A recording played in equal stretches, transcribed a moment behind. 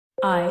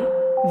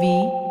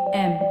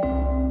IVM.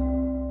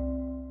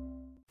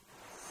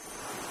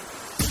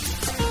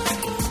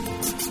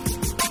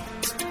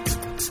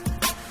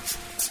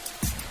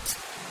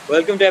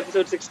 Welcome to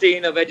episode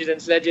 16 of Edges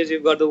and Sledges.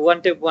 You've got the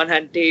One Tip, One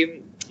Hand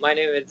team. My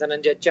name is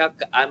Dhananjay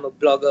Chak. I'm a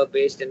blogger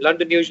based in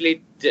London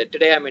usually.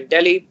 Today I'm in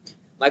Delhi.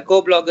 My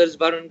co-bloggers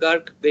Varun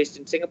Garg based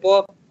in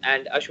Singapore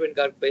and Ashwin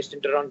Garg based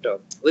in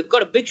Toronto. We've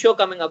got a big show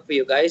coming up for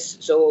you guys.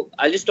 So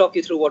I'll just talk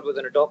you through what we're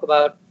going to talk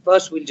about.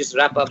 First, we'll just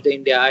wrap up the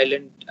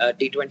India-Ireland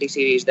T20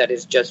 series that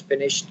is just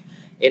finished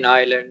in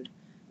Ireland.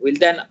 We'll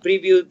then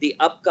preview the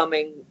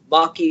upcoming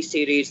marquee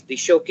series, the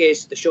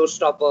showcase, the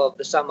showstopper of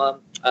the summer,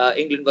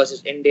 England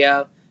versus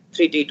India.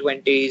 3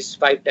 T20s,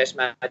 5 test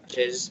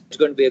matches. It's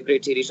going to be a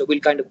great series. So we'll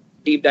kind of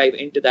deep dive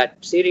into that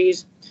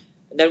series.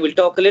 And then we'll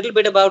talk a little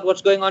bit about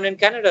what's going on in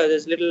Canada.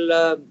 There's a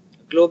little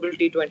global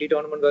T20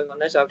 tournament going on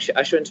there. So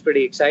Ashwin's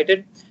pretty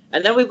excited.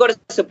 And then we've got a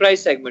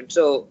surprise segment.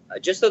 So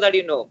just so that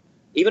you know,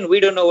 even we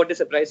don't know what the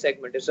surprise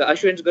segment is. So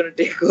Ashwin's going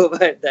to take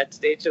over at that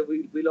stage. So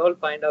we'll all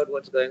find out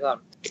what's going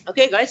on.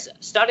 Okay, guys,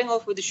 starting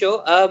off with the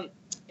show.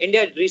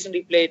 India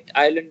recently played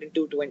Ireland in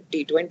 2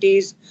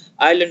 T20s.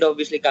 Ireland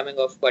obviously coming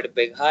off quite a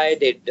big high.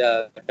 They'd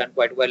done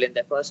quite well in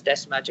their first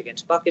test match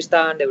against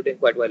Pakistan. They were doing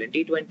quite well in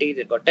T20s.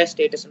 They got test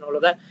status and all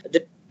of that.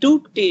 The 2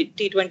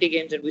 T20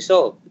 games that we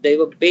saw, they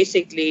were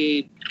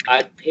basically,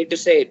 I hate to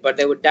say it, but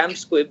they were damn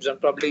squibs on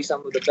probably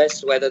some of the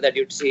best weather that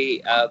you'd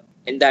see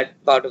in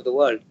that part of the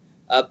world.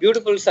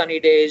 Beautiful sunny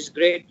days,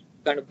 great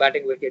kind of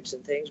batting wickets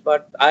and things,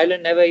 but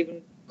Ireland never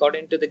even got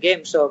into the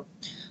game. So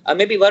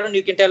maybe Varun,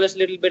 you can tell us a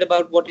little bit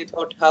about what you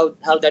thought, how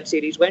that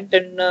series went,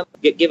 and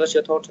give us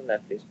your thoughts on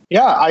that, please.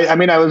 Yeah, I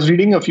mean, I was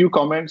reading a few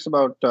comments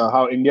about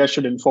how India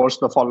should enforce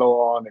the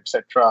follow-on,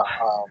 etc.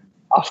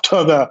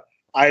 After the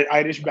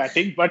Irish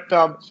batting. But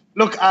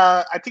look,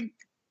 I think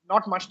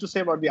not much to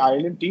say about the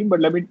Ireland team,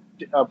 but let me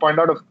point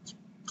out a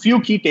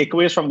few key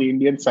takeaways from the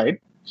Indian side.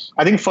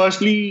 I think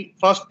firstly,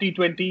 first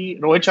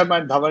T20, Rohit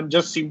Sharma and Dhawan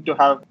just seem to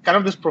have kind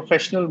of this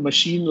professional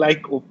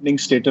machine-like opening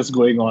status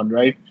going on,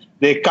 right?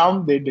 They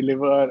come, they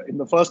deliver. In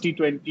the first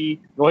T20,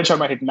 Rohit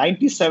Sharma hit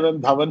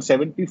 97, Dhawan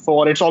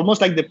 74. It's almost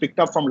like they picked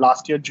up from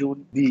last year,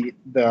 June, the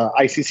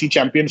ICC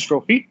Champions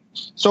Trophy.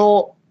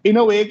 So in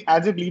a way,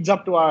 as it leads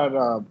up to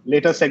our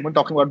later segment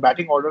talking about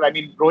batting order, I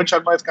mean, Rohit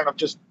Sharma is kind of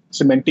just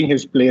cementing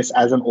his place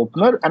as an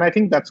opener. And I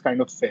think that's kind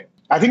of fair.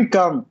 I think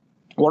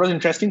what was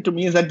interesting to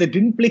me is that they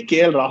didn't play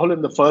KL Rahul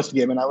in the first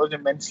game. And I was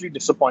immensely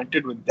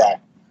disappointed with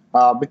that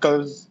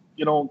because,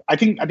 you know, I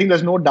think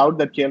there's no doubt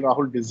that KL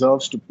Rahul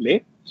deserves to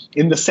play.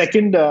 In the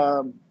second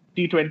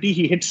T20,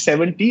 he hit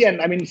 70.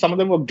 And I mean, some of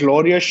them were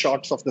glorious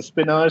shots of the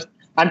spinners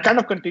and kind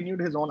of continued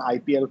his own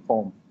IPL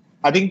form.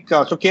 I think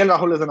so KL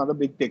Rahul is another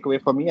big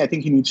takeaway for me. I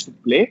think he needs to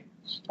play.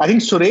 I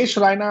think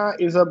Suresh Raina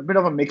is a bit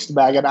of a mixed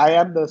bag. And I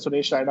am the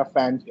Suresh Raina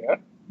fan here.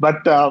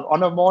 But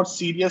on a more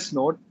serious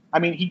note, I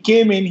mean, he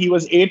came in, he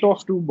was 8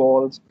 off 2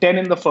 balls, 10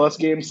 in the first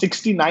game,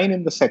 69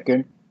 in the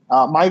second.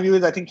 My view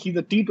is I think he's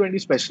a T20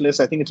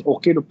 specialist. I think it's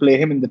okay to play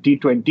him in the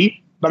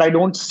T20, but I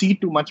don't see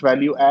too much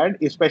value add,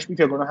 especially if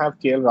you're going to have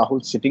KL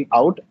Rahul sitting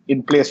out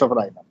in place of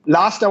Raina.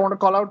 Last, I want to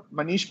call out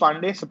Manish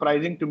Pandey.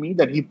 Surprising to me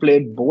that he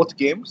played both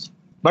games,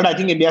 but I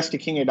think India's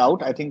sticking it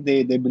out. I think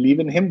they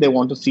believe in him. They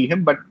want to see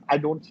him, but I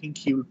don't think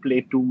he will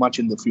play too much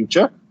in the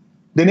future.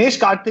 Dinesh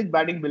Karthik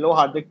batting below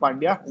Hardik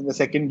Pandya in the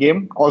second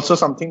game, also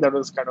something that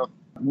was kind of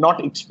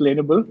not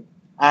explainable.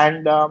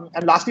 And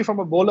lastly, from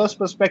a bowler's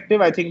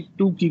perspective, I think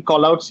 2 key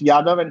callouts,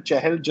 Yadav and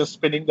Chahal just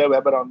spinning their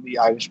web around the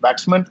Irish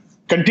batsmen,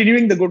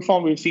 continuing the good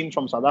form we've seen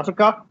from South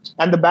Africa.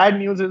 And the bad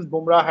news is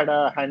Bumrah had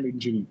a hand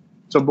injury.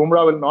 So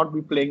Bumrah will not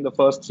be playing the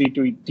first 3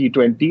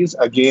 T20s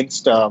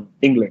against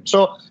England.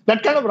 So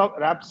that kind of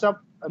wraps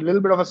up a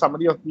little bit of a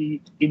summary of the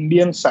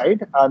Indian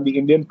side and the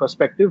Indian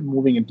perspective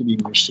moving into the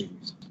English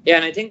series. Yeah,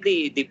 and I think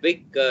the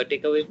big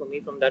takeaway for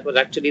me from that was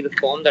actually the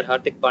form that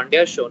Hardik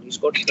Pandya has shown. He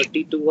scored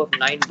 32 of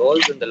 9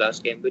 balls in the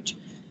last game,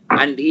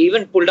 and he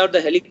even pulled out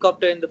the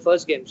helicopter in the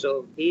first game.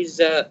 So he's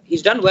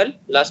done well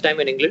last time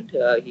in England.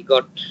 He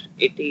got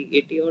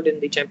 80 odd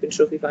in the Champions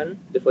Trophy final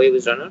before he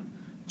was runner.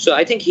 So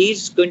I think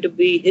he's going to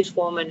be, his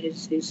form and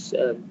his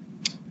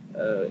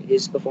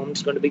performance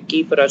is going to be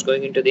key for us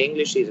going into the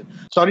English season.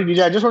 Sorry,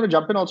 DJ, I just want to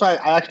jump in also.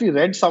 I actually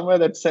read somewhere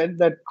that said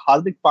that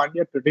Hardik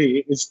Pandya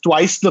today is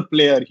twice the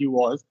player he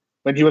was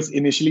when he was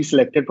initially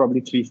selected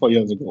probably 3-4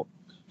 years ago.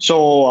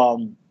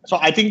 So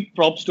I think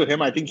props to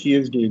him. I think he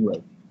is doing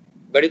well.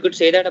 But you could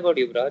say that about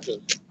Yuvraj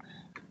also.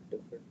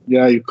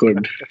 Yeah, you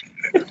could.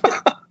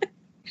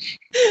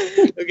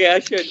 Okay,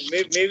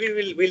 Ashwin,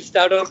 maybe we'll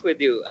start off with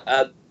you.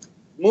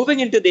 Moving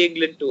into the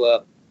England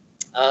tour,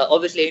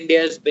 obviously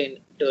India's been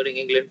touring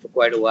England for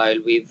quite a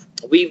while. We've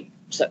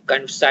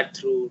kind of sat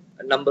through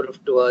a number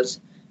of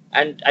tours,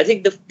 and I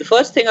think the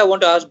first thing I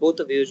want to ask both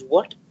of you is,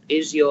 what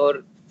is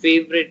your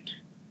favorite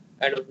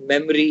kind of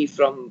memory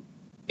from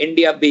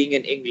India being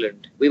in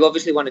England? We've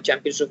obviously won a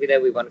Champions Trophy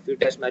there. We've won a few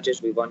Test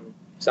matches. We've won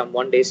some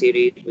one-day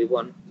series. We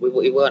won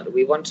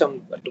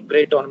some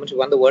great tournaments. We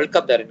won the World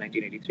Cup there in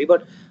 1983.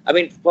 But I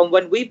mean, from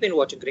when we've been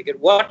watching cricket,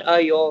 what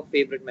are your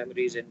favorite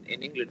memories in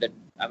England? And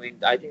I mean,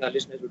 I think our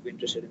listeners would be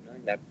interested in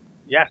knowing that.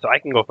 Yeah, so I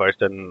can go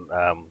first, and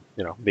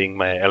being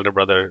my elder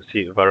brother,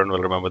 Varun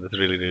will remember this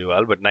really, really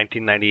well. But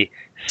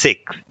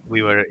 1996,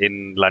 we were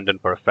in London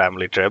for a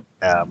family trip.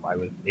 I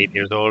was 8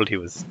 years old; he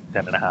was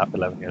 10 and a half,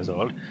 11 years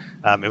old.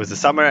 It was the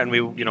summer, and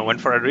we,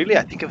 went for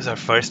I think it was our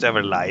first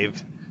ever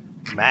live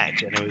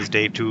match, and it was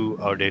day two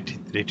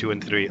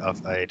and three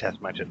of a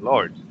Test match at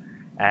Lord's.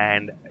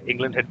 And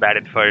England had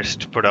batted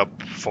first, put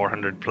up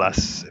 400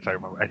 plus, if I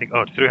remember. I think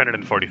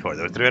 344.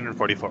 There was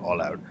 344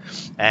 all out,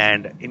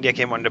 and India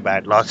came on to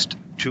bat, lost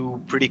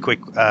two pretty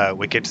quick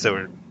wickets. There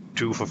were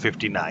 2 for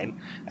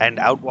 59, and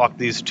outwalked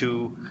these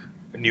two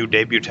new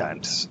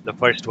debutants. The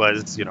first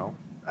was,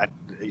 at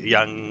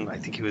young, I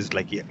think he was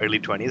like early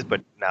 20s,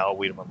 but now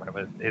we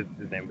remember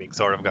his name being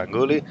Saurav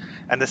Ganguly,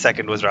 and the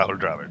second was Rahul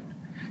Dravid.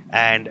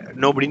 And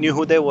nobody knew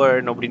who they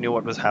were. Nobody knew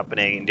what was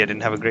happening. India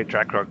didn't have a great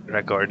track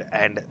record.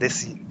 And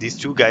these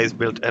two guys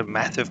built a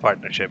massive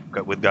partnership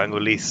with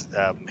Ganguly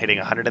hitting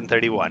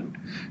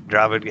 131,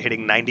 Dravid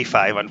hitting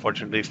 95.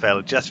 Unfortunately,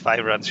 fell just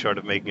 5 runs short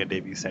of making a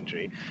debut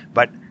century.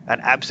 But an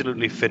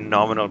absolutely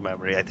phenomenal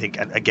memory, I think.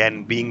 And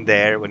again, being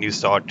there when you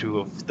saw two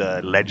of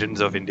the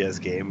legends of India's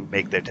game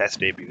make their Test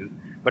debuts,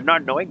 but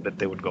not knowing that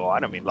they would go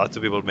on. I mean, lots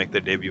of people make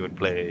their debut and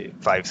play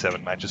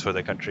 5-7 matches for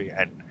their country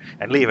and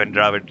leave. And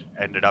Dravid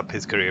ended up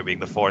his career being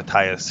the 4th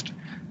highest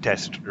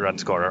Test run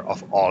scorer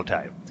of all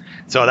time.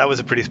 So that was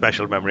a pretty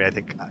special memory. I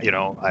think,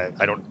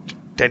 I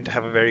don't tend to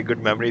have a very good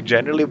memory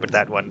generally, but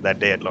that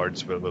day at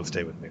Lord's will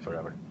stay with me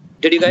forever.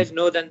 Did you guys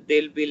know that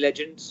they'll be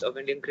legends of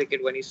Indian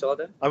cricket when you saw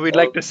them? We'd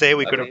like to say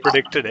we could have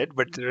predicted it,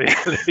 but the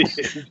reality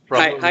is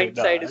probably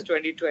hindsight not. is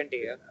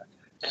 2020. Yeah.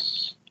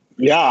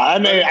 Yeah,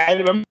 and I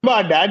remember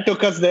our dad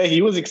took us there.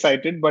 He was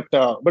excited, but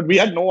we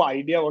had no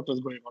idea what was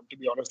going on, to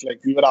be honest.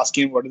 Like, we were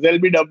asking, what is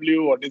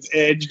LBW, what is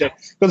Edge?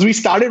 Because we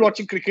started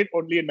watching cricket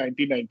only in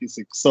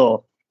 1996.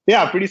 So,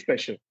 yeah, pretty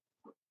special.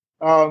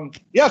 So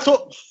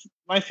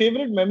my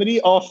favorite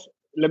memory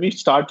let me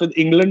start with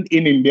England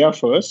in India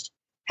first.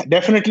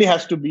 Definitely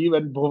has to be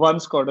when Bhuvan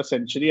scored a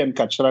century and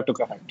Kachra took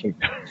a hat-trick.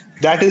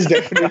 That is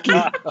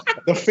definitely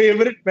the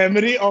favorite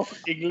memory of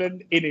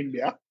England in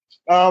India.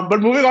 But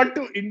moving on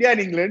to India and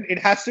England, it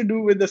has to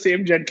do with the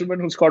same gentleman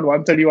who scored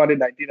 131 in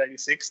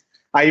 1996.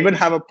 I even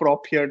have a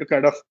prop here to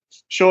kind of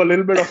show a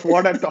little bit of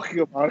what I'm talking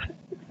about.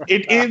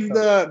 It is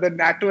the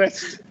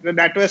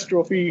NatWest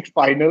Trophy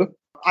final.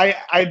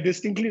 I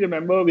distinctly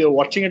remember we were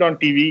watching it on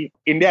TV.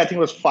 India, I think,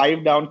 was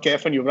 5 down.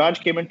 Kaif and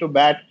Yuvraj came into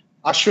bat.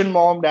 Ashwin,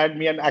 Mom, Dad,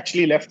 me, and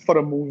actually left for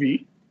a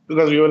movie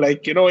because we were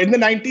like, in the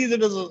 90s,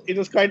 it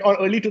was quite, or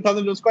early 2000s,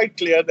 it was quite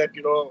clear that,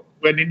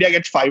 when India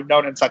gets 5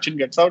 down and Sachin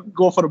gets out,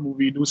 go for a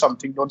movie, do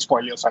something, don't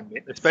spoil your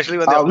Sunday. Especially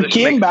when they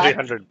came back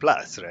 300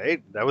 plus,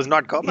 right? That was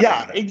not common.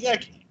 Yeah,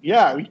 exactly.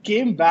 Yeah, we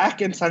came back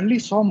and suddenly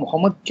saw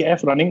Mohammad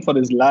Kaif running for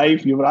his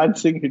life, Yuvraj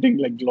Singh hitting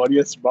like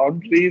glorious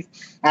boundaries.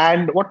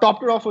 And what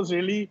topped it off was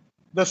really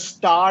the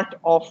start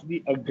of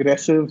the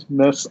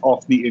aggressiveness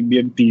of the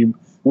Indian team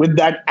with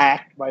that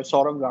act by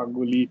Saurav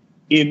Ganguly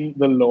in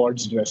the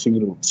Lord's dressing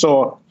room.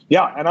 So,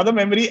 yeah, another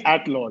memory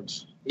at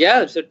Lord's.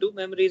 Yeah, so 2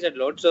 memories at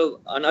Lord's.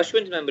 So, on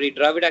Ashwin's memory,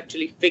 Dravid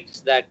actually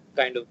fixed that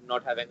kind of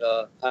not having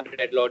a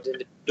 100 at Lord's in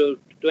the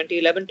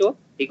 2011 tour.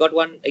 He got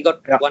one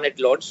at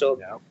Lord's, so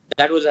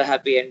that was a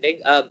happy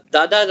ending.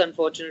 Dada's,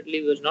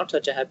 unfortunately, was not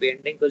such a happy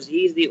ending because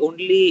he's the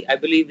only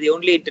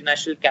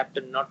international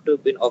captain not to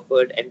have been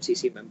offered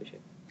MCC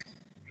membership.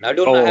 Now,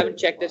 I haven't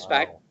checked this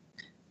fact,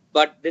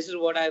 but this is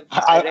what I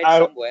read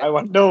somewhere. I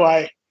wonder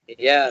why.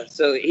 Yeah,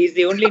 so he's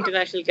the only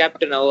international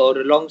captain or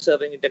a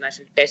long-serving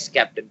international test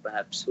captain,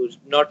 perhaps, who's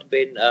not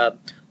been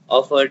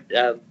offered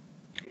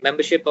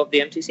membership of the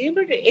MCC.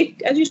 But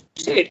as you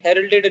say, it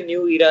heralded a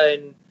new era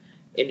in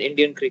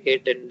Indian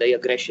cricket and the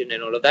aggression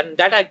and all of that. And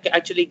that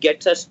actually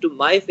gets us to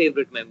my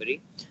favorite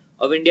memory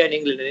of India and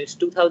England. And it's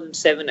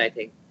 2007, I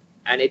think.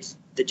 And it's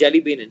the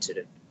Jelly Bean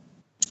incident,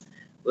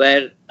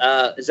 where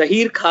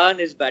Zaheer Khan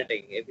is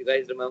batting, if you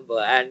guys remember.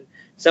 And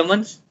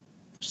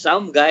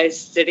some guys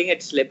sitting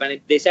at slip, and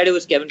they said it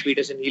was Kevin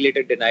Peterson. He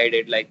later denied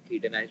it, like he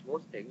denies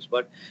most things.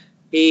 But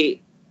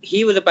he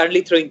was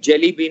apparently throwing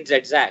jelly beans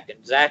at Zach,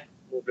 and Zach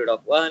moved it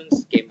off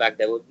once, came back,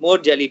 there was more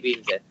jelly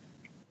beans there.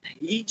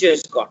 He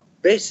just got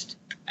pissed,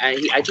 and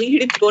I think he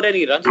didn't score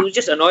any runs. He was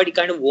just annoyed. He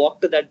kind of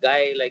walked to that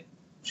guy, like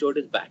showed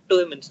his back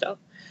to him and stuff.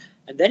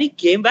 And then he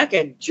came back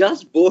and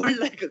just bowled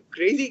like a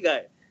crazy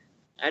guy.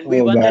 And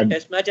we won that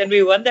test match, and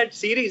we won that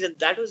series, and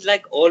that was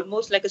like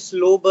almost like a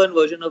slow burn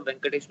version of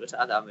Venkatesh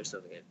Prasad Amir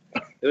Surveyor.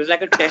 It was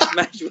like a test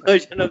match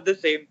version of the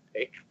same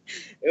thing.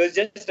 It was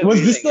just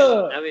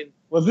amazing.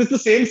 Was this the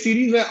same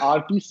series where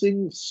RP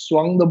Singh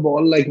swung the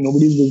ball like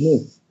nobody's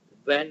business?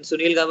 When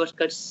Sunil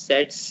Gavaskar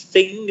said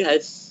Singh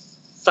has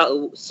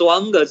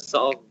swung a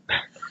song,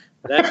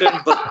 that's when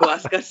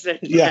Gavaskar said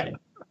that.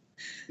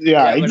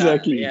 Yeah,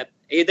 exactly.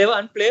 They were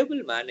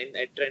unplayable, man,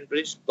 at Trent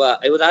Bridge.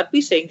 But it was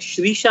RP Singh,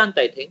 Srishant,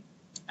 I think,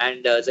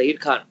 and Zaheer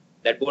Khan.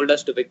 that bowled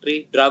us to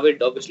victory.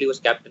 Dravid obviously was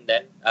captain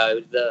then. It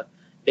was the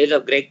days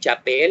of Greg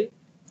Chappell.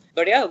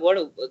 But yeah, what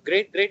a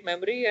great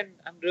memory, and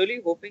I'm really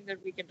hoping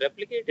that we can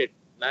replicate it,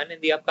 man, in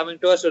the upcoming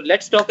tour. So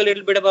let's talk a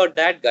little bit about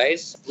that,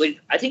 guys.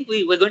 I think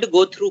we're going to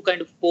go through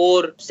kind of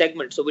 4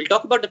 segments. So we'll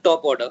talk about the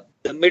top order,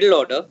 the middle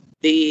order,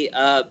 the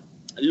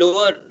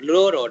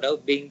lower order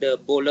being the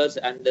bowlers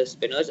and the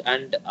spinners,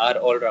 and our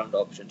all-round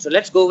option. So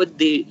let's go with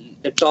the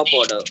top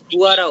order.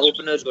 Who are our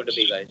openers going to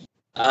be,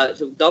 guys?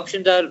 So the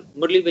options are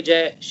Murali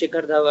Vijay,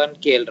 Shikhar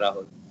Dhawan, KL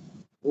Rahul.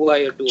 Who are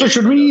your two? So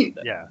should we?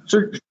 Yeah.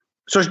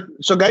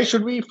 So guys,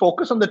 should we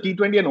focus on the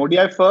T20 and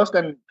ODI first,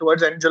 and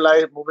towards end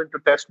July move into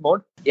test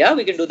mode? Yeah,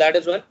 we can do that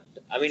as well.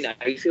 I mean,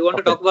 if you want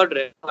to talk about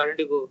Reina, why don't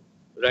you go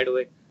right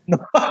away? No,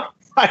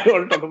 I don't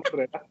want to talk about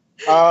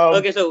Reina.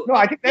 Okay, so no,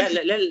 I think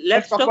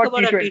let's talk about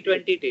our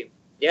T20 team.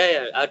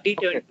 Yeah, our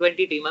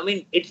T20 team. I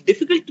mean, it's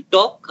difficult to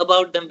talk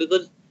about them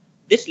because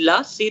this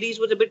last series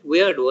was a bit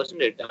weird,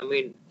 wasn't it? I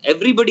mean,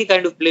 everybody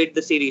kind of played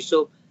the series.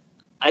 So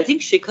I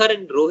think Shikhar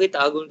and Rohit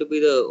are going to be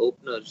the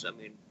openers. I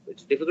mean,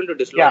 it's difficult to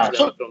dislodge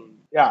them from.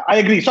 Yeah, I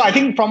agree. So I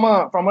think from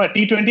a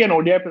T20 and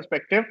ODI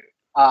perspective,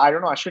 I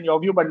don't know, Ashwin, your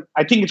view, but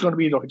I think it's going to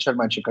be Rohit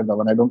Sharma and Shikhar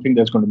Dhawan. I don't think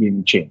there's going to be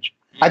any change.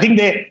 I think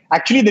they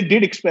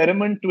did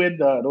experiment with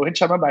Rohit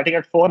Sharma batting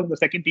at 4 in the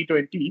second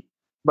T20,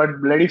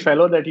 but bloody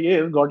fellow that he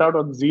is got out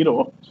on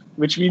 0,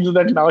 which means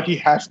that now he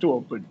has to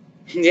open.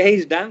 Yeah,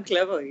 he's damn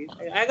clever.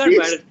 I got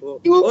mad at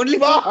 4. Only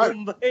for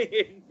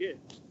Mumbai Indians.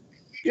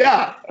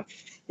 Yeah.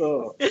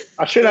 So,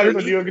 Ashwin,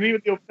 do you agree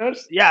with the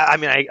openers? Yeah, I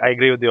mean, I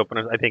agree with the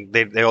openers. I think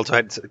they also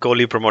had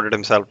Kohli promoted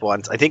himself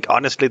once. I think,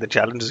 honestly, the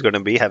challenge is going to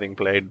be having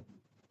played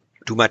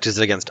 2 matches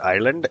against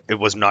Ireland. It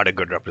was not a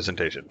good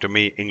representation. To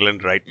me,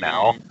 England right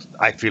now,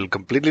 I feel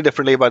completely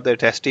differently about their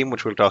test team,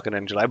 which we'll talk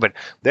in July, but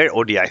their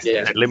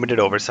ODI limited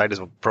oversight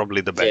is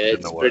probably the best in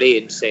the world. It's pretty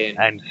insane.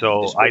 And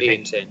so I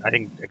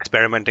think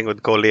experimenting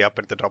with Kohli up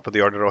at the top of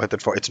the order, Rohit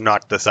at 4, it's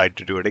not the side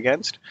to do it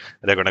against.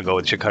 They're going to go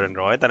with Shikhar and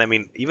Rohit. And I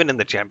mean, even in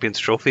the Champions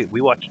Trophy, we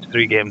watched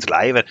 3 games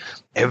live, and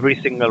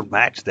every single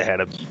match they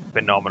had a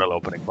phenomenal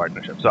opening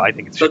partnership. So I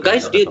think it's. But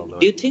guys, do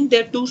you think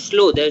they're too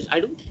slow? I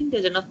don't think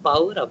there's enough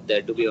power up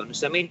there, to be honest.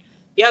 I mean,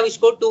 yeah, we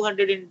scored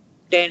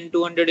 210,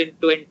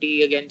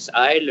 220 against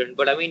Ireland,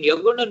 but I mean,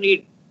 you're going to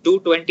need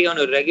 220 on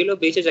a regular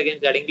basis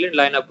against that England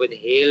lineup with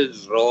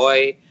Hales,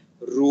 Roy,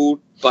 Root,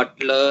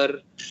 Butler,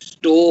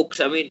 Stokes.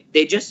 I mean,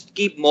 they just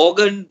keep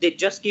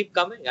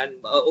coming,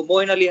 and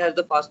Moeen Ali has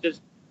the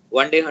fastest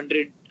one-day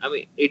 100. I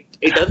mean, it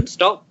doesn't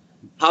stop.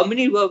 How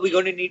many were we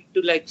going to need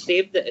to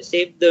save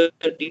the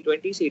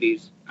T20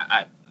 series?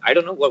 I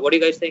don't know. What do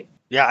you guys think?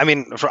 Yeah, I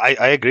mean,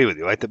 I agree with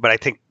you. But I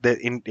think that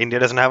India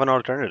doesn't have an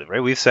alternative,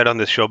 right? We've said on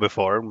this show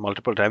before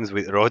multiple times,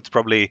 Rohit's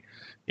probably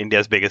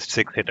India's biggest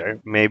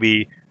 6-hitter.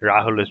 Maybe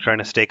Rahul is trying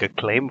to stake a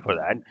claim for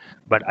that.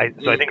 But I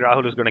think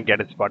Rahul is going to get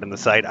his spot in the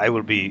side. I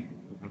will be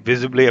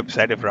visibly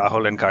upset if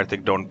Rahul and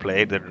Karthik don't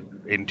play.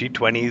 In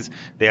T20s,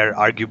 they are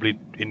arguably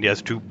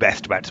India's 2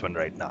 best batsmen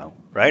right now,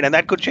 right? And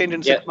that could change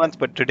in 6 months,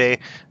 but today,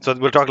 so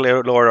we'll talk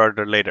lower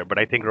order later, but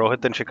I think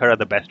Rohit and Shikhar are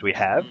the best we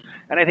have.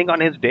 And I think on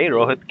his day,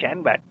 Rohit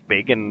can bat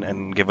big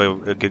and give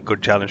a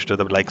good challenge to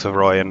the likes of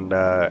Roy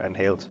and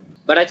Hales.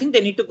 But I think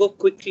they need to go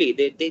quickly.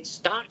 They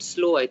start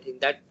slow, I think.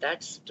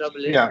 That's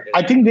trouble. Yeah,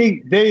 I think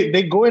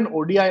they go in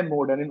ODI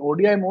mode, and in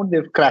ODI mode,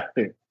 they've cracked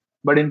it.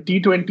 But in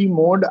T20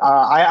 mode,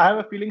 I have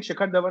a feeling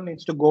Shikhar Dhawan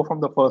needs to go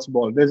from the first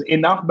ball. There's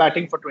enough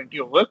batting for 20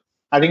 overs.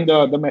 I think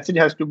the message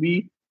has to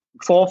be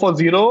 4 for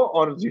 0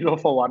 or 0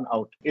 for 1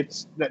 out.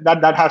 It's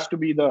that has to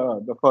be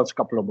the first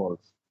couple of balls.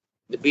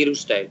 The Biru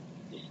style.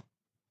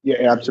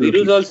 Yeah,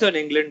 absolutely. Biru's also in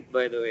England,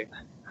 by the way.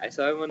 I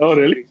saw him on the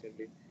really?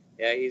 recently.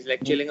 Yeah, he's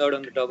chilling out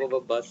on the top of a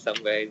bus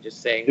somewhere,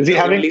 just saying. Is he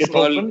having it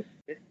open?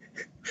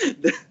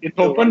 It's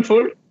open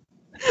food.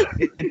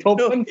 It's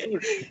open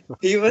food.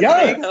 He was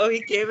saying how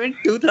he came in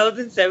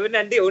 2007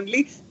 and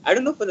I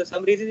don't know, for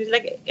some reason, he's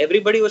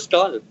everybody was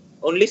tall.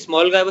 Only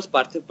small guy was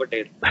Parthiv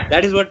Patel.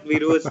 That is what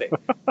Viru was saying.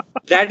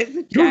 That is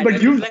the chat.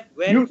 But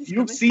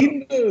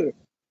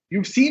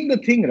you've seen the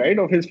thing, right,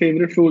 of his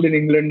favorite food in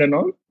England and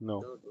all?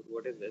 No.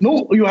 What is this?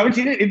 No, you haven't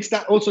seen it. It's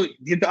that also,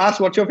 you ask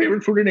what's your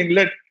favorite food in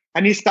England,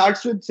 and he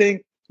starts with saying,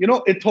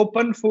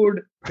 Ethiopian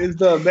food is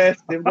the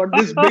best. They've got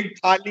this big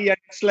thali and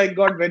it's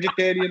got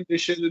vegetarian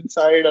dishes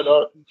inside and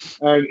all.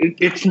 And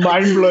it's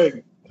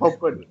mind-blowing.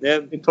 Ethiopian. Yeah.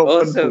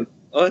 Ethiopian food.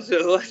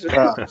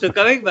 Yeah. So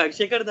coming back,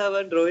 Shikhar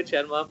Dhawan, Rohit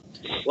Sharma,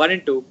 1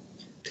 and 2.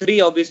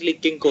 3, obviously,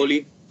 King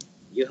Kohli.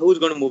 Who's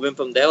going to move him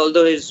from there?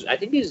 Although his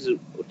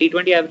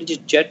T20 average is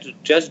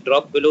just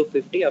dropped below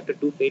 50 after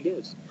 2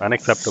 failures.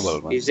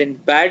 Unacceptable, man. He's in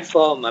bad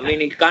form. I mean,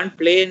 he can't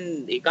play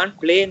in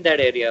that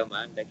area,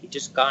 man. He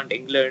just can't.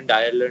 England,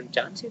 Ireland,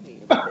 chance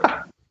he.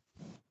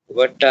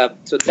 But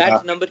so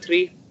that's number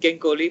 3, King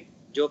Kohli.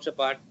 Jokes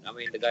apart. I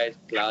mean, the guy is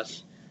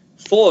class.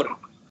 4,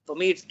 for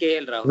me, it's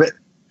KL Rahul.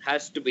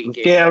 Has to be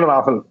KL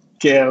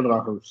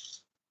Rahul.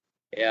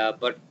 Yeah,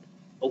 but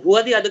who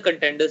are the other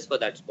contenders for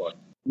that spot?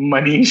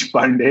 Manish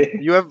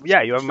Pandey. You have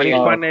Manish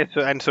Pandey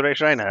and Suresh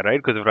Raina, right?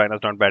 Because if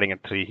Raina's not batting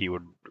at 3, he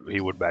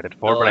would bat at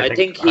 4. No, but I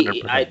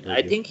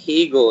think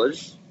he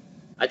goes.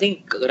 I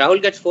think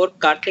Rahul gets 4,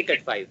 Karthik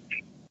at 5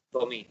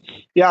 for me.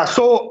 Yeah,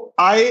 so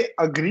I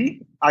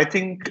agree. I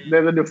think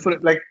there's a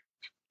different, like,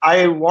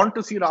 I want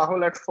to see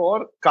Rahul at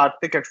 4,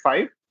 Karthik at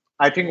 5.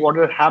 I think what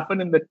will happen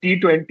in the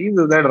T20s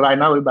is that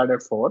Raina will bat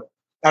at 4,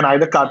 and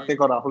either Karthik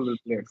or Rahul will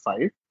play at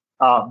 5.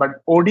 But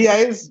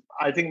ODIs,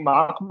 I think,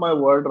 mark my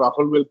word,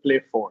 Rahul will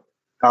play 4.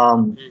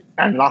 And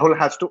Rahul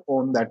has to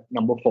own that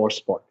number 4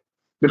 spot.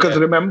 Because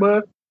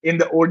remember, in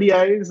the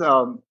ODIs,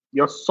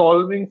 you're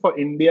solving for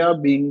India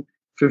being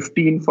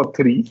 15 for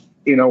 3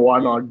 in a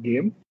one-odd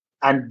game.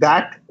 And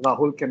that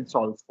Rahul can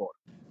solve for.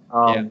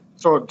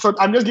 So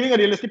I'm just giving a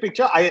realistic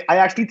picture. I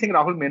actually think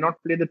Rahul may not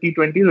play the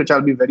T20s, which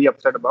I'll be very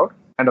upset about,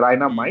 and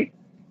Raina might.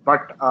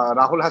 But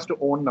Rahul has to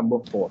own number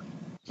 4.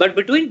 But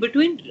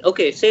between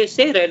okay, say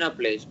Raina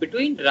plays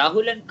between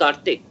Rahul and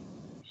Karthik,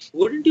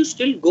 wouldn't you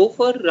still go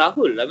for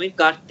Rahul? I mean,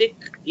 Karthik,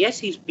 yes,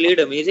 he's played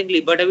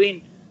amazingly, but I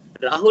mean,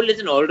 Rahul is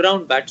an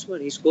all-round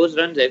batsman. He scores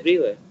runs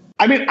everywhere.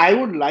 I mean, I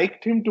would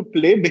like him to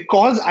play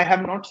because I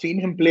have not seen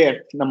him play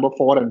at number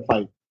 4 and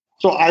 5.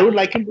 So I would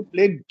like him to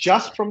play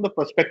just from the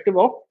perspective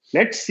of,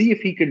 let's see if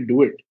he can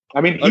do it.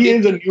 I mean, he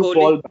is a new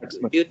ball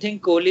batsman. Do you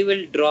think Kohli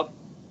will drop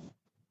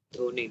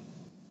Dhoni?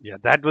 Yeah,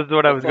 that was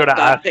what I was going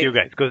to ask you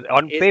guys. Because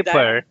on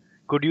paper,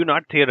 could you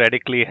not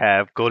theoretically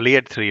have Kohli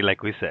at 3,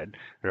 like we said,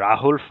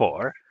 Rahul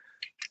 4,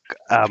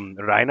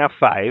 Raina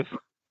 5,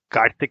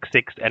 Karthik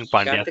 6, and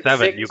Pandya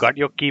 7? 6. You got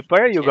your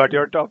keeper, you got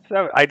your top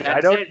 7. I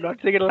don't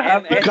not think it'll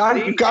happen.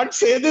 You can't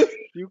say this.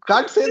 You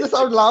can't say this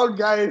out loud,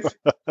 guys.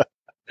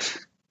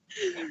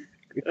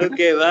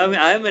 Okay, well,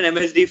 I'm an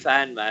MSD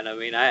fan, man. I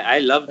mean, I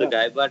love the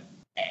guy, but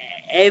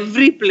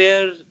every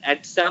player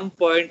at some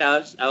point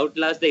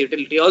outlasts the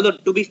utility. Although,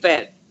 to be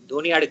fair,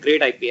 Dhoni had a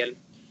great IPL.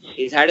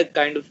 He's had a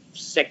kind of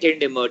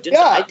second emergence.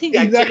 Yeah, I think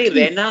actually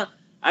Raina,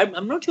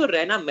 I'm not sure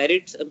Raina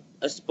merits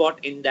a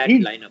spot in that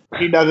lineup.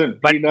 He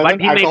doesn't. But he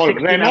made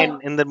 69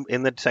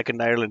 in the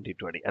second Ireland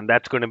T20, and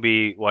that's going to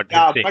be what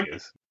his take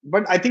is.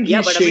 But I think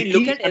he's shaky. I mean,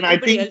 look at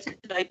everybody else's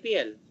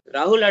IPL.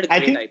 Rahul had a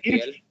great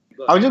IPL.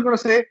 I was just going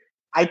to say,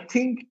 I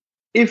think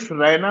if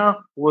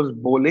Raina was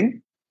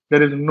bowling,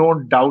 there is no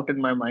doubt in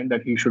my mind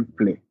that he should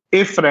play.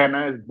 If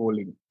Raina is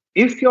bowling.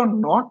 If you're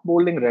not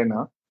bowling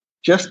Raina,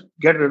 just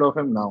get rid of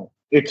him now.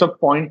 It's a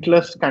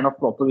pointless kind of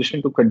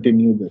proposition to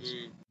continue this.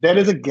 There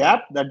is a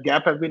gap. That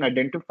gap has been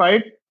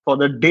identified. For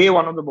the day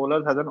one of the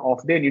bowlers has an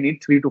off day and you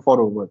need 3 to 4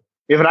 overs.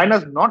 If Raina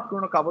is not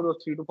going to cover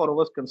those 3 to 4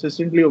 overs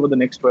consistently over the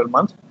next 12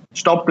 months,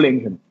 stop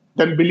playing him.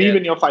 Then believe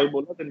in your 5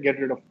 bowlers and get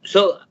rid of him.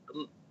 So,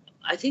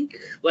 I think,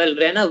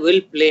 Raina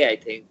will play, I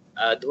think.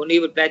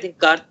 Dhoni will play. I think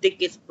Karthik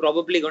is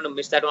probably going to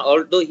miss that one,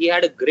 although he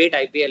had a great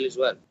IPL as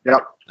well. Yeah.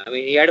 I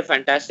mean, he had a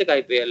fantastic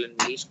IPL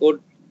and he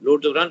scored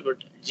loads of runs, but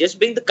just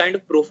being the kind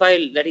of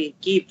profile that he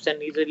keeps,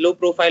 and he's a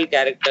low-profile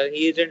character.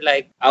 He isn't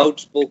like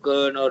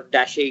outspoken or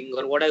dashing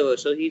or whatever.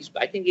 So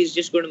I think he's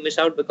just going to miss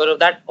out because of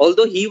that.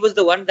 Although he was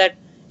the one that,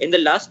 in the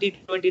last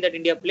T20 that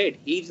India played,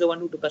 he's the one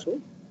who took us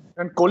home.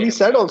 And Kohli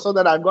said also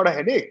that I've got a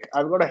headache.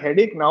 I've got a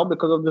headache now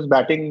because of this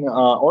batting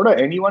order.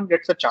 Anyone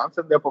gets a chance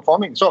if they're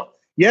performing. So,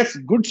 yes,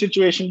 good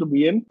situation to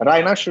be in.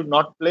 Raina should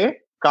not play.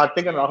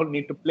 Karthik and Rahul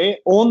need to play.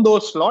 Own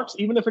those slots,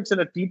 even if it's in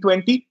a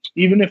T20,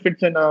 even if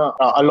it's in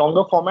a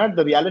longer format.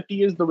 The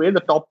reality is the way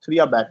the top 3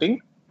 are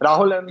batting.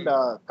 Rahul and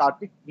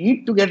Karthik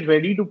need to get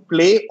ready to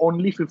play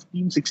only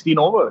 15, 16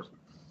 overs.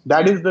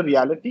 That is the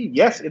reality.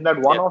 Yes, in that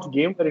one-off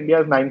game where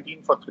India is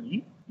 19 for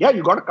 3,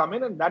 you got to come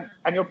in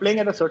and you're playing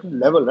at a certain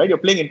level, right? You're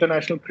playing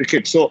international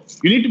cricket. So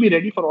you need to be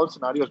ready for all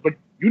scenarios, but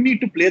you need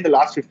to play the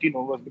last 15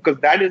 overs because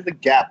that is the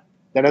gap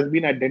that has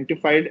been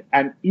identified.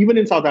 And even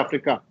in South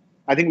Africa,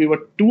 I think we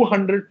were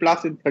 200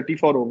 plus in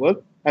 34 overs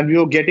and we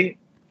were getting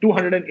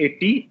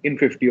 280 in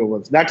 50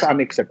 overs. That's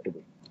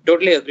unacceptable.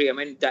 Totally agree. I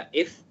mean,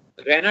 if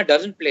Raina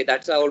doesn't play,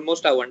 that's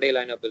almost our one-day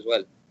lineup as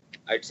well,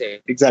 I'd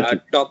say. Exactly.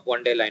 Our top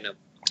one-day lineup.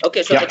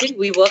 Okay, so I think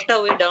we worked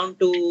our way down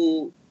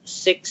to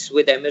 6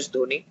 with MS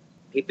Dhoni.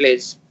 He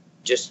plays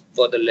just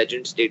for the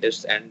legend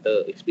status and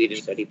the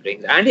experience that he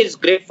brings and his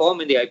great form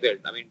in the IPL.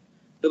 I mean,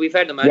 to be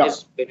fair, the man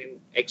has been in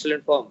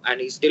excellent form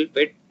and he's still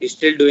fit. He's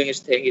still doing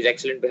his thing. He's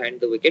excellent behind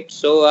the wicket.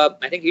 So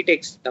I think he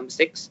takes number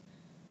 6.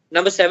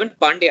 Number 7,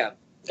 Pandya.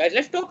 Guys,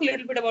 let's talk a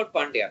little bit about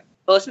Pandya.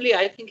 Personally,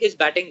 I think his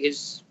batting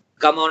is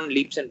come on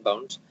leaps and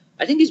bounds.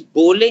 I think his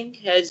bowling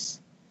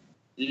has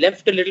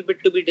left a little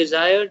bit to be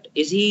desired.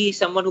 Is he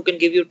someone who can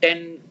give you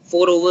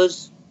 4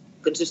 overs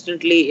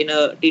consistently in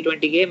a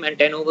T20 game and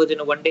 10 overs in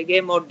a one-day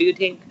game? Or do you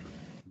think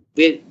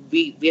we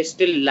are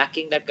still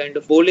lacking that kind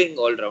of bowling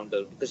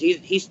all-rounder? Because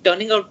he's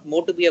turning out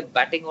more to be a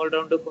batting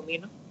all-rounder for me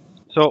now.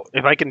 So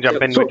if I can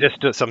jump in with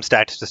just some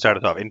stats to start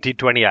us off. In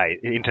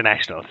T20I,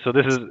 international. So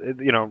this is,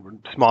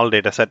 small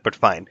data set, but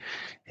fine.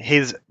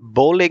 His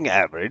bowling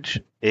average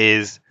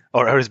is,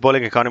 or his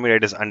bowling economy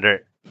rate is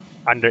under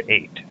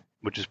 8,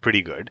 which is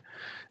pretty good.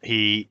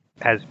 He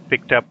has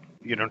picked up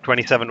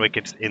 27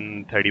 wickets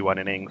in 31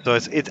 innings. So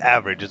it's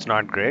average. It's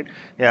not great.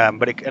 Yeah,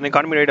 but an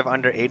economy rate of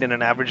under 8 and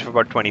an average of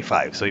about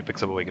 25. So he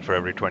picks up a wicket for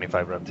every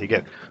 25 runs he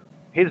gets.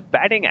 His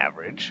batting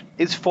average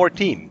is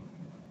 14.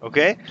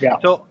 Okay. Yeah.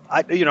 So,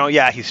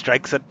 he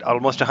strikes at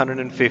almost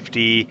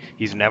 150.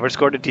 He's never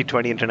scored a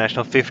T20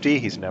 International 50.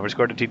 He's never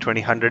scored a T20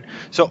 100.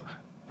 So,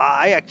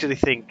 I actually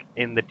think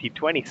in the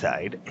T20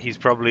 side, he's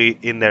probably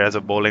in there as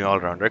a bowling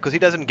all-rounder because he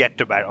doesn't get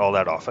to bat all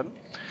that often.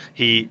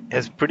 He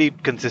has pretty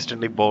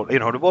consistently bowled,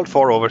 to bowl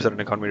 4 overs at an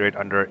economy rate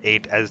under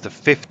 8 as the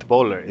fifth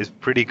bowler is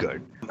pretty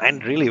good.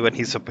 And really, when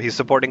he's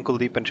supporting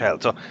Kuldeep and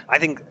Chahal. So I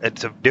think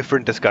it's a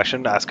different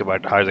discussion to ask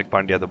about Hardik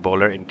Pandya, the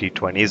bowler, in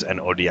T20s and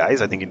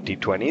ODIs. I think in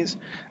T20s,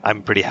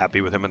 I'm pretty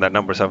happy with him in that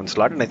number 7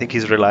 slot, and I think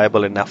he's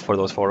reliable enough for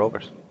those 4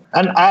 overs.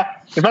 And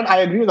in fact, I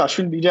agree with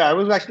Ashwin DJ. I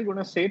was actually going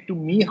to say, to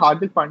me,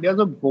 Hardik Pandya is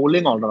a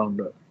bowling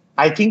all-rounder.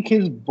 I think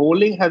his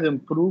bowling has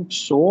improved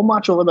so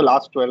much over the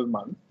last 12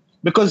 months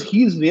because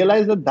he's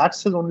realized that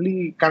that's his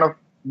only kind of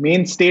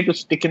mainstay to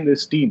stick in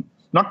this team.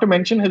 Not to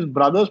mention his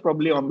brother's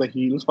probably on the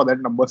heels for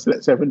that number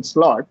 7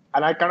 slot.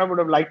 And I kind of would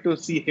have liked to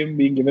see him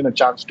being given a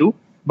chance too.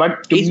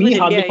 But to me,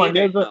 Hardik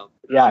Pandya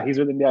is he's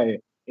with India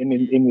in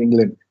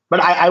England. But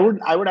I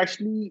would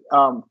actually,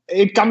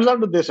 it comes down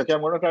to this. Okay,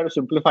 I'm going to try to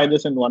simplify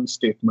this in one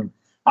statement.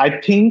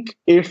 I think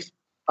if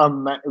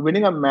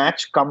winning a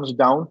match comes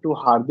down to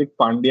Hardik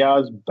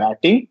Pandya's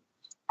batting,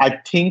 I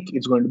think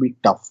it's going to be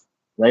tough,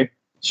 right?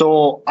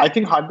 So I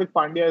think Hardik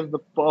Pandya is the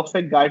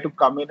perfect guy to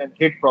come in and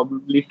hit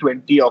probably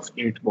 20 of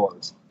 8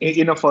 balls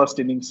in a first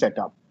inning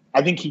setup.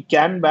 I think he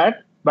can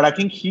bat, but I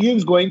think he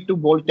is going to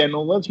bowl 10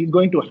 overs. He's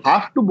going to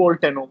have to bowl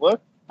 10 overs.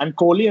 And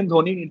Kohli and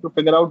Dhoni need to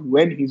figure out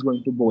when he's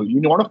going to bowl.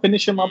 You want to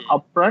finish him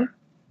up front,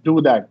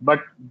 do that. But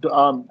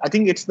I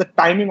think it's the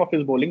timing of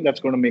his bowling that's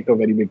going to make a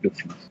very big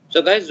difference.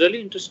 So, guys, really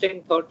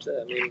interesting thoughts.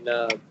 I mean,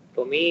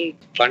 for me,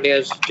 Pandya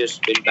has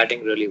just been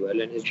batting really well,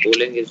 and his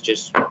bowling is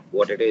just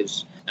what it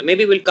is. And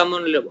maybe we'll come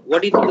on.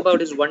 What do you think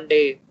about his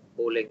one-day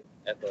bowling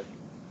effort?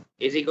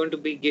 Is he going to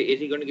give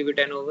you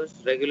 10 overs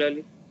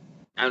regularly?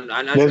 And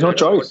there's no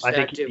choice. I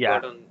think,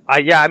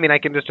 I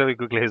can just tell you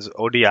quickly. His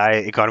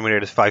ODI economy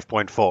rate is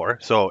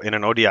 5.4. So in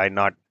an ODI,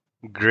 not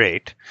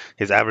great.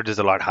 His average is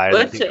a lot higher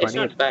than T20. It's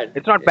not bad.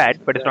 It's not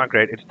bad, but it's not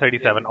great. It's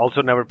 37. Yeah.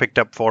 Also never picked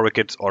up 4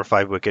 wickets or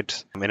 5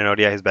 wickets. In an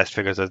ODI, his best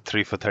figures are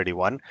 3 for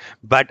 31.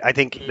 But I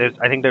think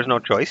there's no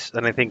choice.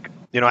 And I think,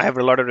 I have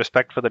a lot of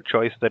respect for the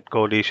choice that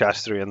Kohli,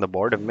 Shastri and the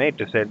board have made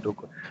to say,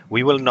 look,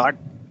 we will not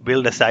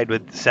build a side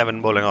with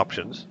 7 bowling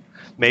options.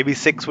 Maybe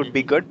 6 would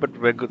be good, but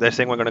they're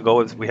saying we're going to go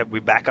with we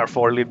back our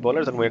 4 lead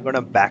bowlers and we're going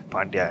to back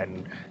Pandya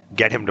and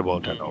get him to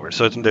bowl 10 overs.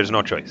 So there's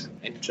no choice.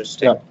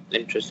 Interesting.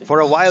 For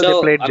a while they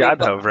played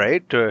Jadhav,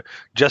 right?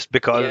 Just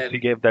because he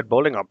gave that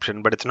bowling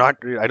option, but it's not.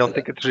 I don't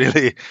think it's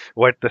really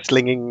what the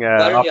slinging.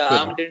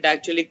 Arm didn't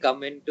actually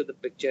come into the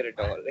picture at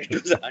all. It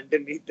was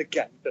underneath the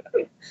camera.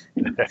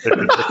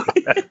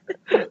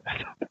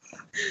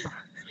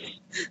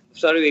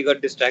 Sorry, we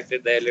got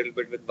distracted there a little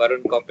bit with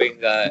Varun copying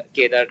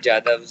Kedar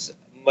Jadhav's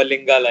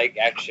Malinga-like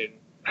action.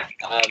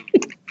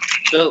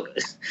 So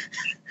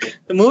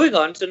moving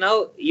on. So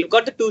now you've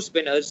got the 2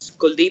 spinners,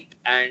 Kuldeep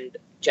and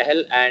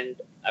Chahal,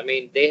 and I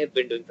mean they have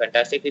been doing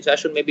fantastic. So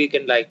Ashwin, maybe you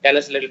can tell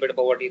us a little bit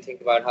about what you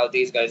think about how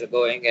these guys are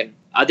going, and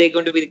are they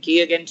going to be the key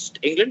against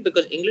England?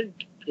 Because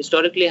England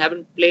historically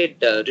haven't played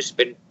wrist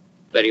spin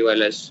very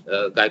well, as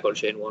a guy called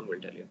Shane Warne will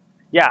tell you.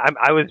 Yeah,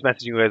 I was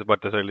messaging you guys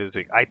about this earlier this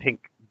week. I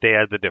think they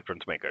are the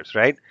difference makers,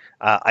 right?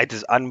 It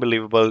is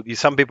unbelievable.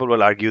 Some people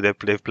will argue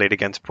they've played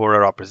against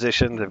poorer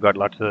opposition. They've got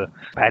lots of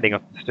padding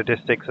of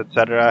statistics,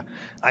 etc.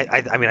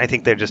 I mean, I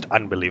think they're just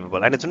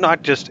unbelievable. And it's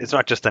not just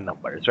the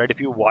numbers, right?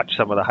 If you watch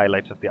some of the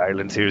highlights of the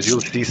Ireland series,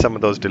 you'll see some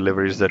of those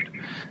deliveries that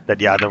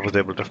Yadav was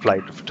able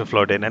to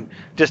float in, and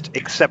just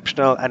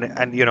exceptional.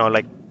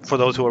 And for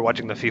those who are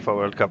watching the FIFA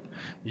World Cup,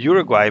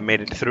 Uruguay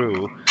made it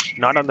through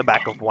not on the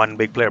back of one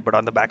big player, but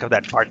on the back of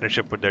that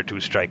partnership with their 2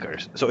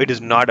 strikers. So it is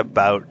not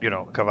about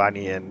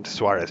Cavani and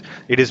Suarez.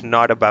 It is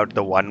not about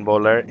the one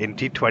bowler. In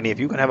T20, if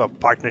you can have a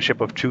partnership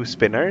of 2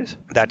 spinners,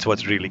 that's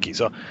what's really key.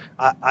 So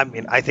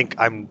I think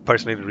I'm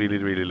personally really,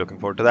 really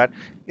looking forward to that.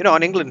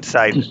 On England's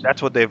side,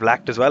 that's what they've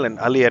lacked as well, and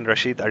Ali and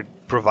Rashid are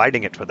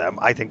providing it for them.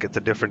 I think it's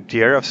a different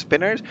tier of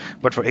spinners,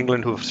 but for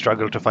England, who've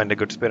struggled to find a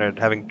good spinner,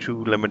 having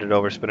 2 limited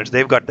over spinners,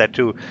 they've got that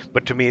too.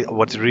 But to me,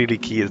 what's really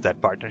key is that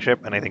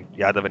partnership, and I think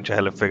Yadav and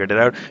Chahal have figured it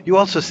out. You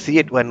also see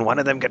it when one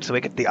of them gets a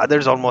wicket, the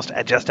other's almost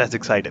just as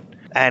excited,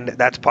 and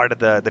that's part of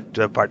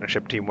the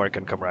partnership, teamwork,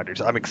 and camaraderie.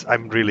 So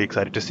I'm really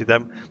excited to see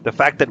them. The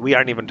fact that we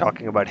aren't even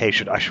talking about, hey,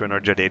 should Ashwin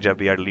or Jadeja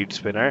be our lead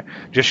spinner,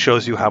 just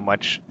shows you how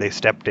much they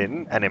stepped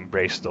in and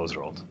embraced those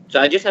roles. So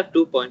I just have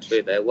 2 points for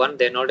you there. One,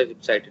 they're not as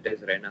excited as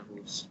Raina,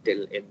 who's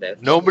still in there.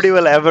 Nobody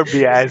will ever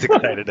be as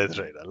excited as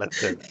Raina. Let's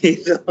say that.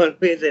 He's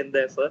always in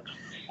there first.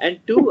 And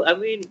 2, I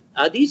mean,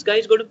 are these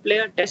guys going to play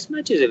our test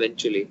matches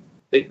eventually?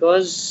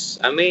 Because,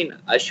 I mean,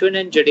 Ashwin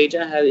and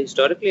Jadeja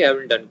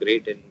haven't done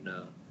great in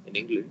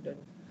England. And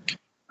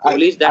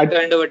Kohli's that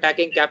kind of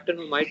attacking captain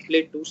who might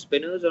play 2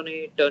 spinners on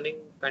a turning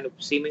kind of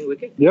seaming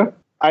wicket. Yeah,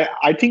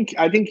 I think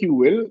he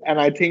will, and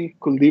I think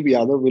Kuldeep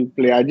Yadav will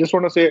play. I just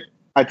want to say,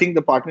 I think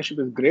the partnership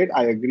is great.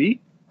 I agree.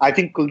 I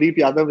think Kuldeep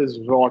Yadav is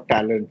raw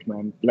talent,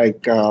 man.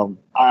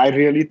 I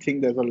really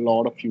think there's a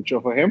lot of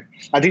future for him.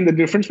 I think the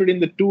difference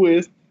between the 2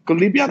 is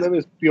Kuldeep Yadav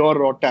is pure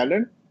raw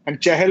talent, and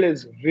Chahal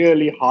is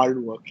really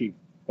hard-working.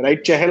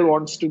 Right? Chahal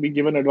wants to be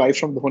given advice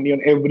from Dhoni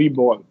on every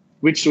ball.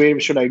 Which way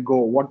should I go?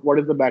 What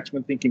is the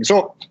batsman thinking?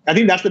 So I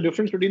think that's the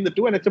difference between the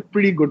two, and it's a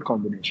pretty good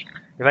combination.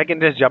 If I can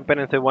just jump in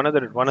and say one of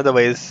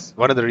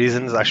the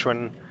reasons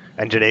Ashwin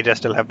and Jadeja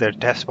still have their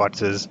test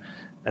spots is,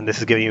 and this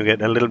is giving you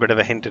a little bit of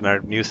a hint in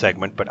our news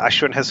segment, but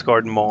Ashwin has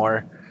scored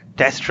more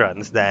test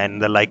runs than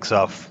the likes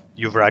of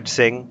Yuvraj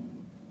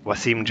Singh,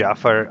 Wasim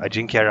Jafar,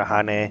 Ajinkya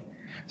Rahane,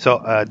 so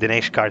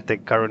Dinesh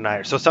Karthik, Karun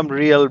Nair. So some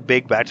real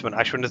big batsmen.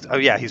 Ashwin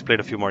is, he's played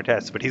a few more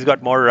tests, but he's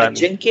got more runs.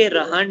 Ajinkya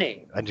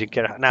Rahane.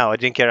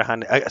 Ajinkya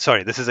Rahane.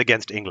 Sorry, this is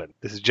against England.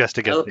 This is just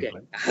against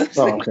England.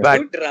 Okay.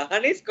 But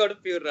Rahane's got a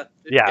few runs.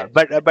 Yeah,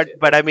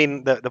 but I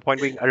mean the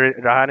point being,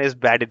 Rahane's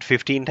batted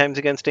 15 times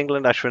against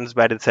England. Ashwin's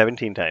batted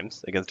 17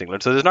 times against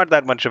England. So there's not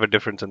that much of a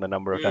difference in the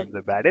number of times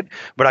they've batted.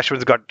 But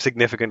Ashwin's got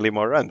significantly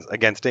more runs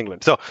against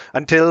England. So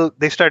until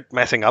they start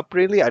messing up,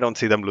 really, I don't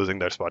see them losing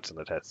their spots in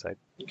the test side.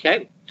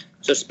 Okay.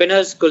 So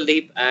spinners,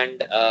 Kuldeep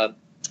and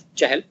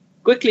Chahal.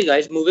 Quickly,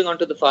 guys, moving on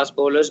to the fast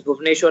bowlers.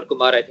 Bhuvneshwar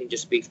Kumar, I think,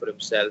 just speaks for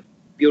himself.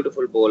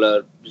 Beautiful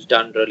bowler. He's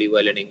done really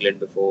well in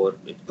England before.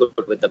 It's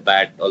good with the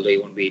bat, although he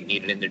won't be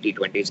needed in the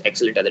T20s.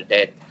 Excellent at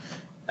the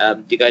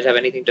 10. Do you guys have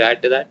anything to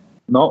add to that?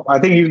 No, I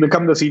think he's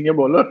become the senior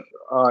bowler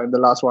in the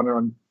last 1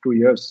 or 2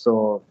 years.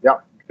 So, yeah,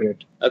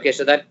 great. Okay,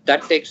 so that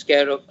takes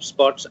care of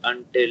spots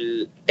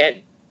until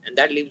 10. And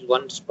that leaves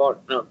one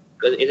spot. No,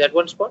 is that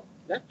one spot?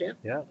 That,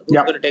 yeah. Who's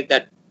going to take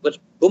that? Because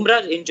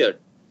Bumrah's injured.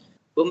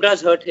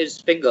 Bumrah's hurt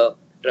his finger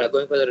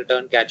going for the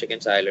return catch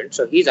against Ireland.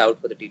 So he's out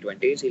for the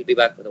T20s. He'll be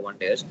back for the one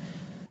days.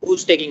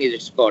 Who's taking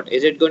his spot?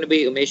 Is it going to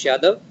be Umesh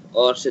Yadav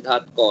or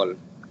Siddharth Kaul?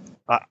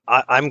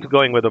 I'm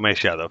going with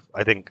Umesh Yadav.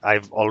 I think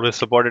I've always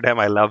supported him.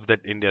 I love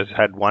that India's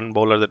had one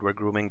bowler that we're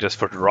grooming just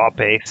for raw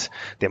pace.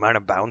 The amount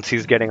of bounce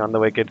he's getting on the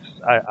wickets.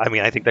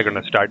 I think they're going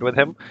to start with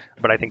him.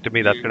 But I think to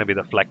me that's going to be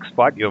the flex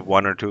spot. You have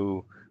 1 or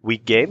 2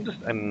 weak games,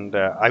 and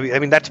I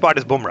mean that spot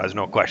is Bumrah's,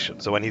 no question.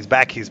 So when he's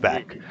back, he's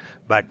back.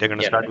 But they're going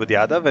to start with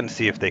Yadav and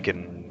see if they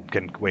can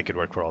make it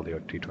work for all the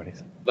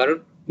T20s.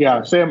 Varun?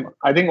 Yeah, same.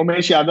 I think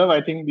Umesh Yadav.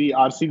 I think the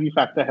RCB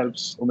factor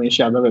helps Umesh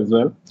Yadav as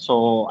well.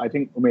 So I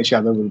think Umesh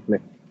Yadav will play.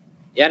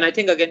 Yeah, and I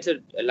think against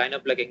a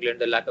lineup like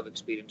England, the lack of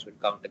experience will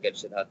count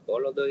against Siddharth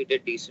Kaul, although he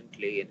did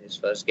decently in his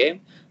first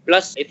game.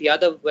 Plus, if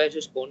Yadav wears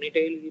his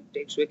ponytail, he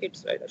takes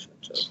wickets, right, Ashwin?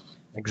 So,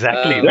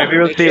 exactly. Maybe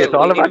we'll see. It's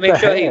all about the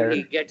hair.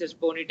 He gets his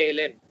ponytail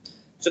in.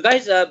 So,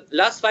 guys,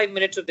 last 5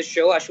 minutes of the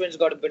show, Ashwin's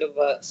got a bit of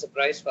a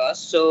surprise for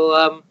us.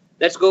 So,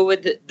 let's go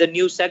with the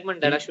new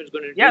segment that Ashwin's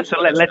going to do. Yeah, so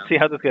let's see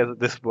how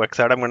this works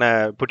out. I'm going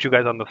to put you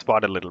guys on the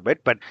spot a little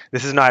bit, but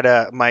this is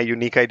not my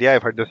unique idea.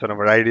 I've heard this on a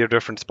variety of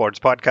different sports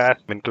podcasts,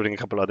 including a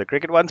couple other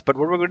cricket ones. But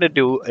what we're going to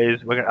do is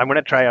I'm going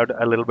to try out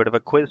a little bit of a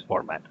quiz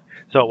format.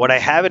 So what I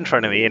have in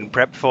front of me in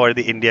prep for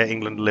the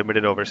India-England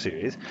Limited Over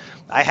Series,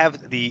 I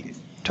have the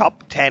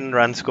top 10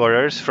 run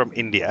scorers from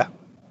India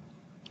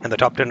and the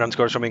top 10 run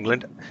scorers from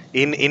England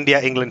in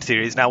India-England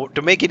series. Now,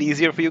 to make it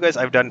easier for you guys,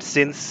 I've done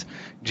since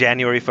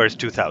January 1st,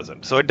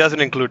 2000. So it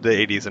doesn't include the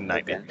 80s and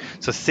 90s. Okay.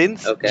 So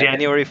since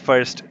January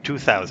 1st,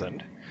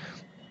 2000,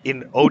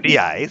 in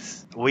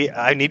ODIs,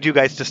 I need you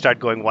guys to start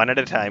going one at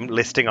a time,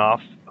 listing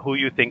off who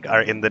you think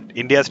are in the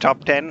India's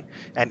top 10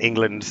 and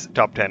England's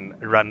top 10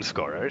 run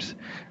scorers.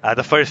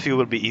 The first few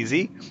will be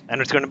easy,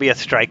 and it's going to be a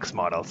strikes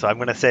model. So I'm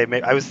going to say,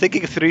 I was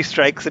thinking 3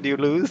 strikes and you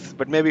lose,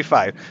 but maybe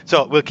 5.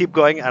 So we'll keep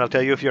going, and I'll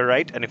tell you if you're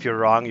right, and if you're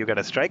wrong, you get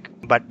a strike.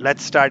 But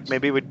let's start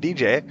maybe with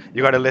DJ.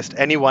 You got to list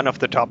any one of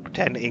the top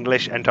 10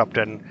 English and top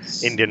 10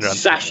 Indian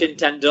runs. Sachin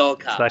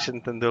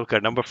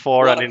Tendulkar, number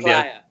 4 on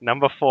India.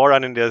 Number 4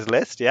 on India's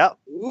list. Yeah,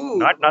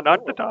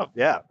 not the top.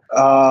 Yeah.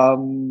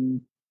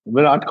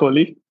 Virat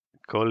Kohli.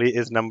 Kohli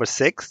is number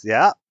 6.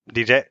 Yeah.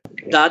 DJ.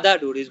 Dada,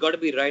 dude, he's got to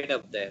be right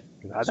up there.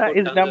 Dada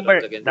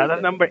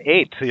is number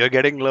 8. So you're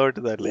getting lower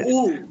to that list.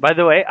 Ooh. By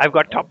the way, I've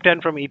got top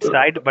 10 from each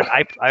side, but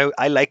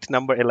I liked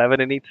number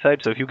 11 in each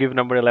side. So if you give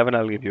number 11,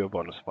 I'll give you a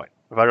bonus point.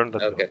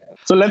 Okay.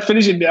 So let's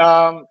finish it.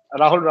 Rahul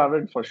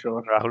Dravid for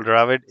sure. Rahul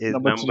Dravid is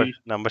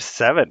number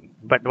 7.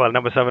 But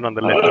number 7 on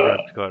the list of run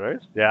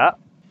scorers. Yeah.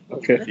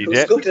 Okay.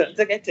 DJ.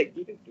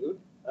 Dude.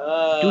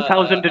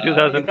 2000 to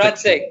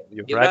 2006.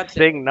 Yuvraj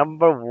Singh,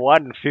 number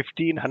 1,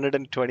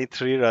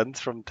 1,523 runs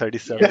from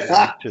 37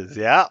 matches.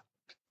 Yeah.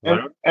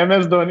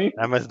 MS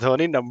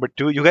Dhoni, number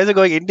 2. You guys are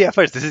going India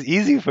first. This is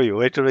easy for you.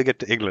 Wait till we get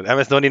to England.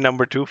 MS Dhoni,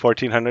 number 2,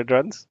 1,400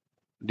 runs.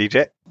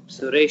 DJ.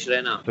 Suresh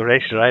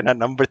Raina,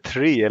 number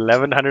 3,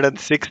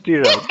 1,160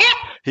 runs.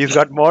 He's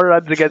got more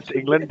runs against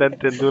England than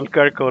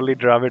Tendulkar, Kohli,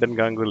 Dravid, and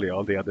Ganguly.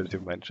 All the others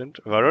you mentioned.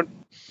 Varun.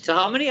 So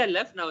how many are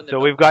left now? So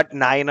we've got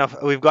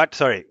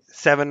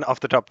 7 of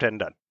the top 10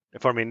 done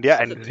from India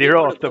and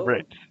 0 of the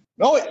Brits.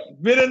 No,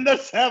 Virender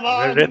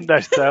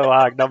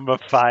Sehwag, number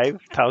 5,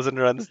 1,000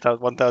 runs,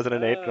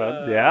 1,008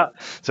 runs. Yeah.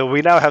 So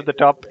we now have the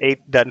top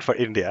 8 done for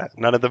India.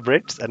 None of the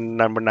Brits, and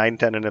number 9,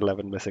 10, and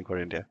 11 missing for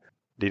India.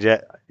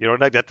 DJ, you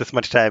don't get this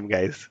much time,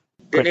 guys.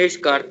 Dinesh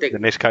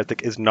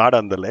Karthik is not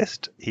on the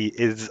list. He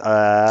is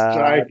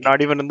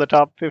not even in the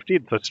top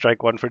 15. So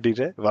strike 1 for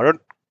DJ. Varun.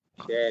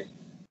 Yeah.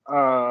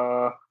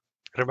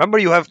 Remember,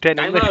 you have 10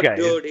 Time English out, guys.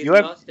 dude. He's You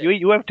have lost it.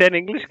 you have 10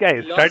 English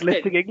guys. He Start lost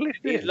listing it. English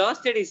He's names.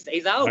 lost it.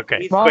 He's out. Okay,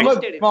 He's quick.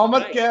 wasted. It's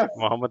Mohammed right. Kef.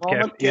 Mohammed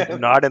Mohammed Kef is Kef.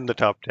 not in the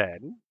top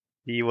 10.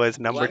 He was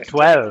number One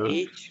 12. strike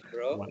each,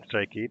 bro. One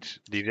strike each.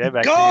 DJ,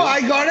 back Go! to you.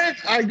 I got it.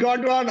 I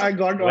got one. I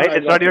got one. Wait, I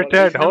it's got not your one.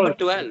 turn. He's number Hold.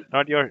 12.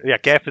 Not your. Yeah,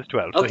 Kef is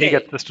 12, so he Okay.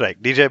 gets the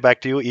strike. DJ,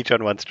 back to you. Each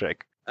on one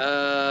strike.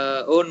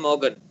 Owen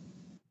Morgan.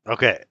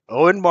 Okay,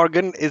 Owen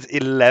Morgan is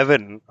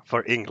 11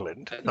 for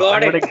England. So Got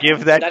I'm it. going to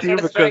give that That's to you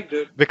not a strike,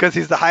 dude. because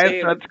he's the highest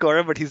Same. run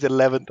scorer, but he's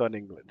 11th on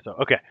England. So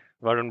okay,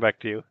 Varun, back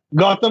to you.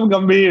 Gautam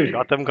Gambhir.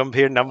 Gautam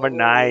Gambhir, number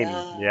Oh, 9.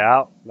 yeah.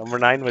 Yeah, number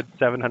 9 with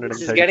 730.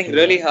 This is getting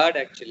really hard,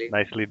 actually.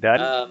 Nicely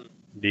done,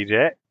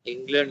 DJ.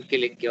 England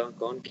killing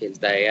कौन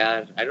खेलता है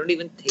यार? I don't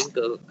even think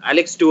of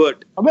Alex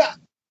Stewart. Abbe,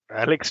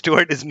 Alex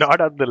Stewart is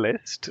not on the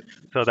list,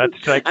 so that's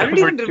strike I don't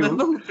number even 2.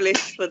 remember who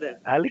plays for them.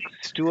 Alex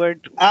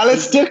Stewart.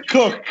 Alistair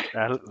Cook.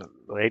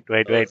 Wait.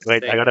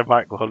 sick. I got to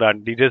mark. Hold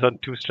on. DJ's on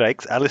 2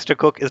 strikes. Alistair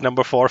Cook is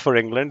number 4 for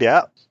England.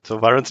 Yeah. So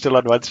Varun's still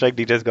on 1 strike.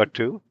 DJ's got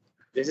 2.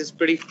 This is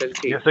pretty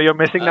filthy. Yeah, so you're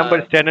missing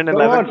numbers 10 and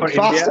Come 11 on, for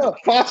India.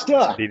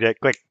 faster. DJ,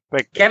 quick.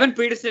 Kevin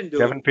Peterson,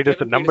 dude. Kevin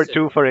Peterson, number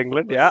 2 for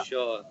England. For Yeah.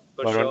 sure.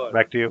 For Varun, sure.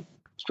 back to you.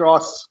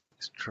 Strauss.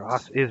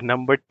 Strauss is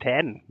number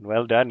 10.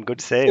 Well done. Good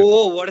save.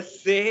 Oh, what a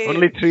save.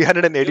 Only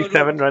 387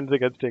 Joe Root. runs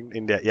against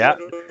India. Yeah.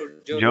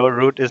 Joe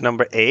Root is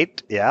number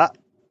 8. Yeah.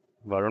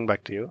 Varun,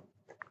 back to you.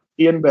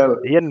 Ian Bell.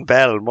 Ian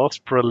Bell,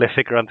 most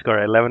prolific run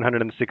scorer,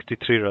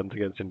 1163 runs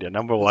against India.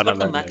 Number 1 What's on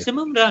the that list.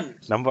 maximum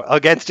runs? Number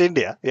against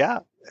India. Yeah.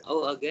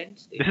 Oh,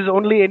 against. This is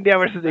only India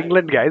versus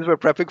England, guys. We're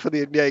prepping for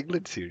the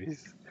India-England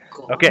series.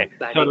 God, Okay, so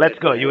batting let's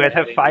go. You guys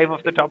have batting 5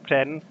 of the top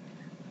 10,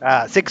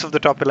 6 of the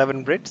top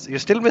 11 Brits. You're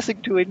still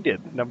missing 2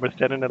 Indians, numbers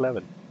 10 and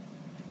 11.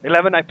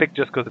 11 I picked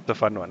just because it's a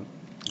fun one.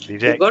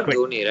 DJ, You got quick.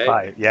 Dhoni, right?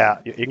 5.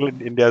 Yeah,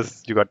 England,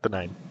 India's, you got the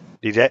 9.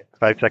 DJ,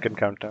 5-second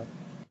countdown.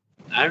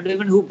 I don't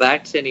even know who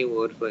bats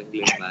anymore for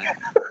England, man.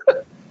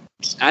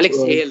 Alex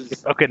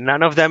Hales. Okay,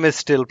 none of them is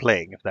still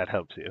playing, if that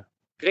helps you.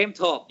 Graham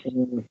Thorpe.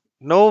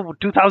 No,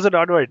 2000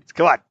 onwards.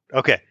 Come on.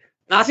 Okay.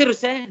 Nasir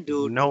Hussain,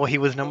 dude. No, he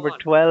was number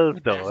Come on.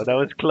 12, though. That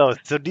was close.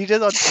 So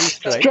DJ's on 3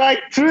 strikes. Strike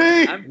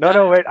 3. I'm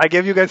No, wait. I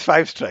gave you guys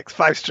 5 strikes.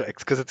 5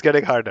 strikes, because it's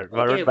getting harder. Okay,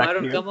 Varun, back to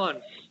Varun, you. come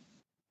on.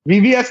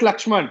 VVS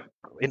Lakshman.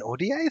 In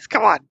ODIs?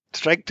 Come on.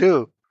 Strike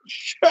 2.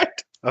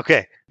 Shit.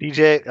 Okay.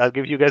 DJ, I'll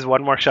give you guys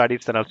one more shot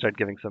each, then I'll start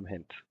giving some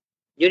hints.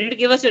 You need to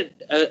give us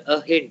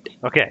a hint.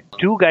 Okay.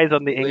 2 guys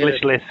on the Where-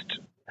 English list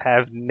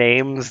have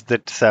names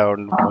that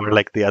sound more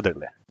like the other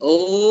list.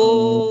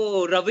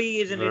 Oh, Ravi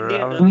is an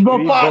Indian. Ravi Ravi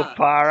Bopara.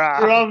 Bopara.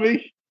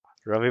 Ravi.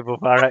 Ravi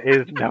Bopara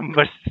is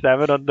number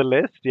 7 on the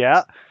list.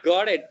 Yeah.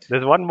 Got it.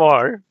 There's one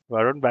more.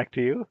 Varun, back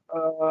to you.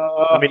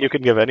 I mean, you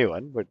can give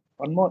anyone, but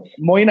one more.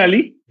 Moeen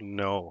Ali.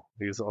 no,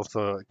 he's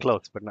also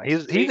close, but not.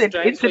 He's Three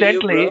strikes for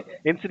you,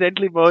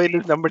 incidentally, Moeen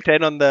is number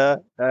 10 on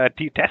the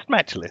test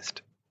match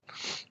list.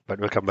 But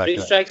we'll come back 3 to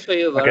that. strikes for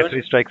you, Okay, Varun.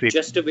 3 strikes each.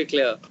 Just to be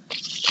clear.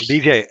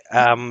 DJ,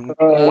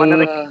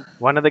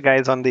 one of the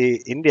guys on the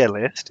India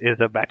list is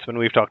a batsman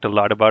we've talked a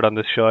lot about on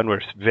this show, and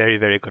we're very,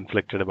 very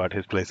conflicted about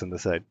his place on the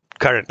side.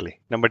 Currently,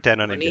 number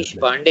 10 on India's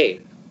Manish list.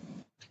 Pandey.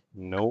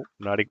 No,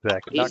 not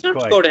exactly. He's not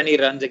quite. scored any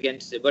runs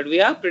against it, but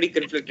we are pretty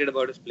conflicted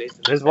about his place.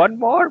 There's one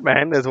more,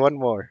 man. There's one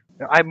more.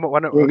 I'm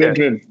one of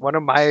Okay. one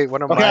of my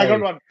Okay, I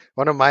got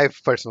one of my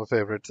personal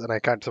favorites, and I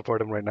can't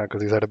support him right now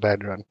because he's had a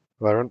bad run.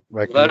 Varun,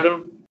 back to you.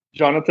 Varun.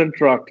 Jonathan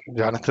Trott.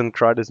 Jonathan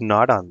Trott is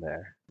not on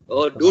there.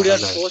 Oh, dude, you're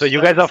So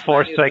you guys are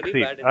 4 strikes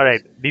each. All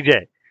right,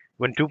 DJ.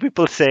 When two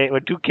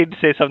kids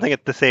say something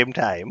at the same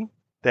time,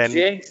 then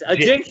Jinx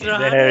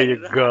Rahan. there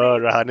you go.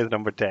 Rahan is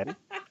number 10.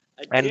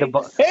 And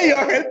the Hey, you're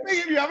helping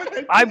him. You haven't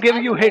helped I'm me.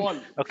 giving you Come hint.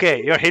 on.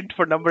 Okay, your hint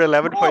for number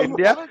 11 for No,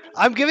 India. no.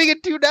 I'm giving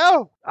it to you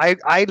now.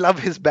 I love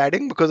his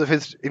batting because of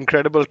his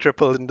incredible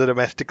triple in the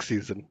domestic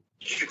season.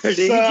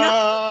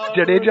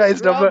 Jadeja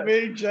is number-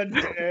 Ravi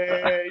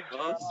Jadeja.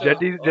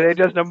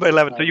 Jadeja's number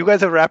 11. So you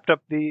guys have wrapped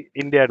up the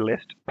India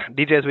list.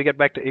 DJ, as we get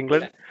back to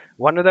England,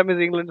 one of them is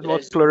England's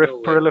most There's no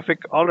way. prolific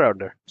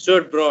all-rounder.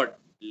 Stuart Broad.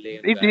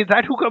 Lame Is bat.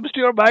 that who comes to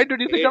your mind? Or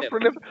do you think Hate I'm him.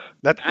 prolific?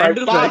 That's 5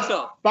 Andrew strikes.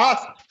 Flintoff.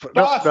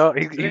 Pass. No,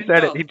 he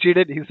said it. He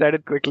cheated. He said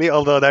it quickly,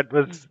 although that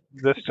was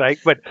the strike.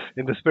 But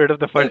in the spirit of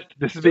the first,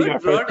 this is being our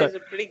Stuart first Broad time. is a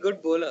pretty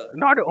good bowler.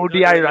 Not ODI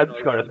Not run all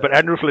scorers, rounder. but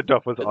Andrew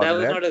Flintoff was But on that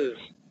was there. not a.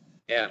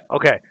 Yeah.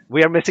 Okay,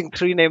 we are missing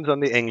 3 names on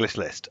the English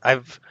list. I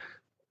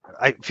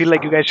feel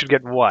like you guys should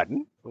get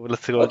 1.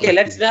 Let's go. Okay,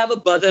 let's have a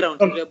buzzer round.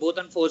 We're both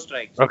on 4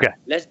 strikes. Okay,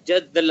 Let's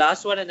judge the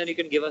last one, and then you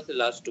can give us the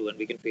last 2, and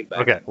we can feel back.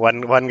 okay,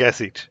 one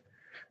guess each.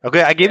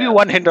 Okay, I gave you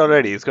 1 hint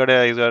already. He's got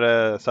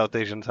a South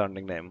Asian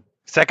sounding name.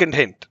 Second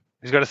hint.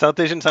 He's got a South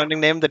Asian sounding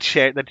name that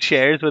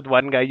shares with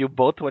one guy you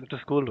both went to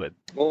school with.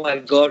 Oh my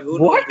God, who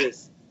What? knows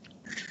this?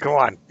 Come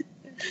on.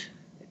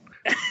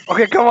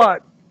 Okay, come on.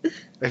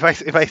 If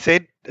I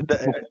say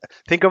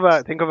think of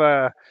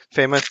a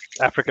famous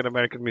African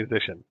American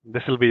musician.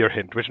 This will be your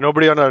hint, which no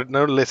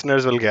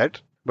listeners will get,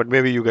 but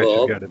maybe you guys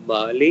should get it.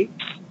 Bob Marley.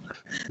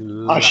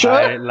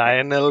 Usher?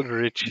 Lionel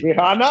Richie.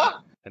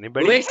 Rihanna?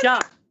 Anybody? Umesh Shah.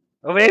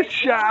 Umesh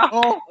Shah.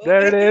 Oh,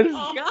 There it is.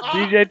 I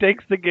DJ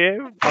takes the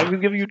game. I was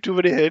giving you too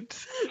many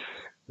hints.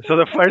 So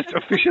the first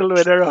official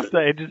winner of the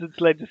Edges and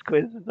Sledges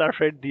quiz is our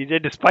friend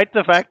DJ, despite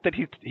the fact that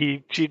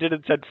he cheated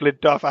and sent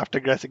Flintoff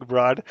after guessing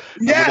broad.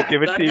 Yeah, I'm gonna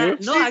give it to you.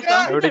 No, I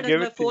counted that as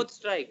my fourth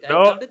strike.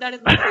 No. I counted that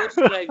as my fourth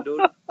strike, dude.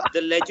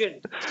 The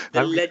legend.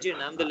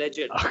 I'm the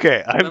legend.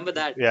 Okay, Remember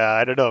that. Yeah,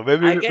 I don't know.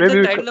 Maybe I get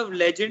the title of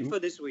legend for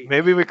this week.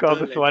 Maybe we call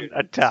The this one legend.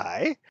 a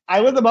tie.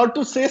 I was about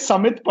to say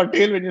Samit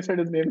Patel when you said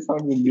his name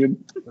sounds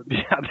Indian.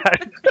 Yeah,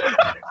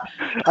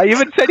 I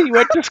even said he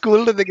went to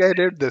school to the guy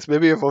named this.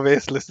 Maybe if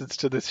Oveis listens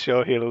to this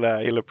show,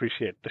 he'll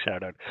appreciate the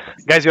shout out.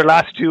 Guys, your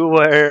last two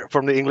were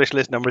from the English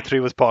list. Number 3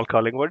 was Paul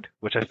Collingwood,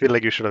 which I feel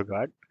like you should have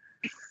got.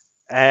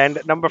 And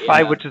number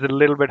 5, which is a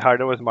little bit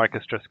harder, was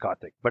Marcus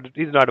Trescothick. But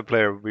he's not a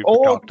player we've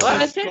talked Well,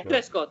 about. I said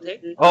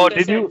Trescothick. Oh,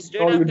 did you?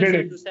 Oh, you did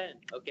it.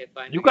 Okay,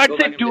 fine. You We can can't go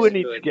say back and 2 in listen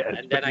each to it, guess, and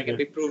then but I you can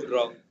did. be proved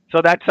wrong.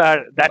 So that's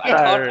our.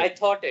 I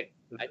thought it.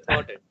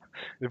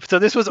 So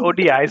this was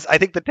ODIs. I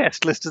think the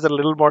test list is a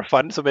little more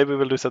fun, so maybe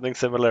we'll do something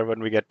similar when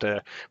we get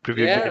to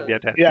preview the India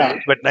test. Yeah.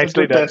 But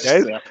nicely done, Test,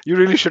 guys. yeah. You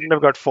really shouldn't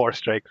have got 4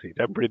 strikes each.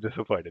 I'm pretty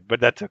disappointed, but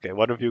that's okay.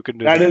 One of you can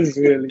do That is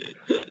really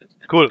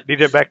cool.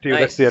 DJ, back to you.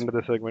 Nice. That's the end of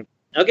the segment.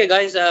 Okay,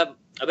 guys. A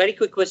very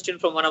quick question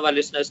from one of our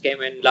listeners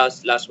came in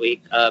last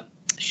week.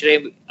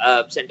 Shrey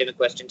sent in a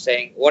question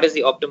saying, "What is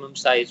the optimum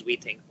size we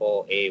think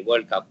for a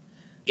World Cup,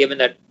 given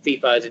that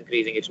FIFA is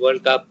increasing its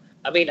World Cup?"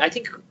 I mean, I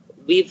think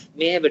we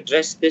may have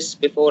addressed this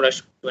before,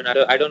 Ashwin.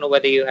 I don't know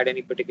whether you had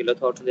any particular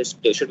thoughts on this.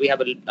 Should we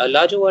have a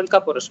larger World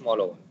Cup or a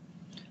smaller one?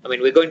 I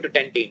mean, we're going to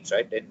 10 teams,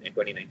 right, in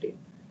 2019.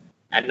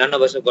 And none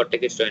of us have got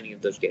tickets to any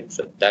of those games,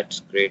 so that's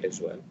great as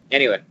well.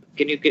 Anyway,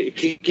 can you give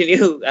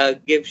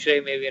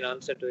Shrey maybe an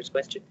answer to his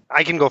question?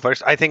 I can go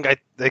first. I think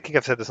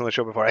I've said this on the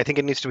show before. I think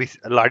it needs to be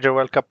a larger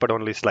World Cup, but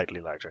only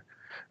slightly larger,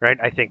 right?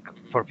 I think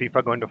for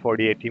FIFA going to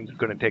 48 teams is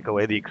going to take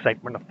away the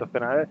excitement of the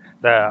finale,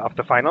 of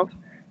the finals.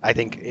 I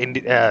think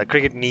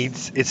cricket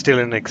it's still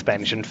in an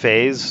expansion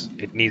phase.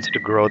 It needs to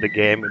grow the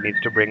game. It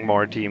needs to bring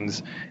more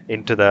teams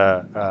into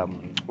the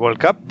World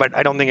Cup. But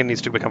I don't think it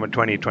needs to become a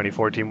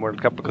 20-24 team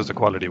World Cup because the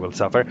quality will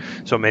suffer.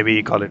 So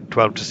maybe call it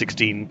 12 to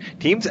 16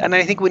 teams. And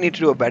I think we need to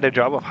do a better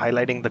job of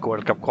highlighting the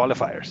World Cup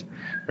qualifiers,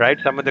 right?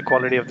 Some of the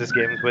quality of these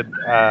games with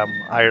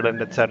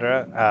Ireland,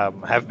 etc.,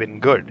 have been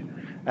good.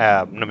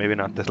 No, maybe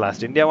not this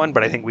last India one,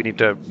 but I think we need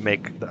to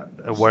make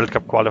the World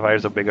Cup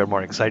qualifiers a bigger,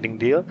 more exciting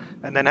deal,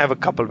 and then have a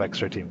couple of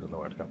extra teams in the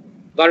World Cup.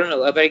 Varun,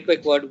 a very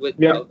quick word with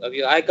of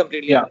you. I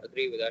completely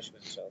agree with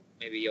Ashwin, so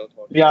maybe your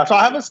thoughts. Yeah, so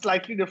I have a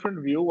slightly different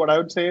view. What I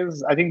would say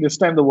is, I think this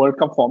time the World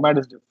Cup format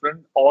is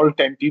different. All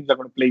 10 teams are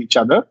going to play each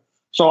other.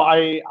 So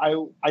I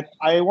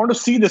want to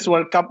see this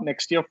World Cup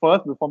next year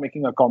first before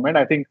making a comment.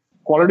 I think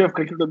quality of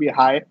cricket will be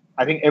high.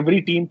 I think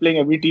every team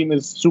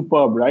is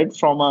superb, right?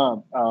 From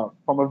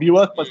a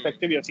viewer's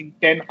perspective, you're seeing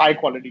 10 high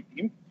quality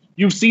teams.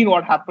 You've seen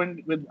what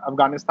happened with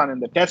Afghanistan in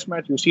the Test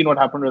match. You've seen what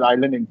happened with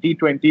Ireland in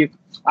T20.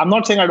 I'm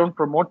not saying I don't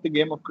promote the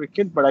game of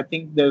cricket, but I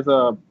think there's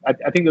a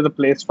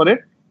place for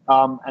it.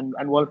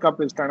 And World Cup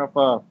is kind of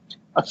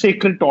a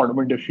sacred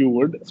tournament, if you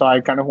would. So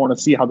I kind of want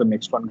to see how the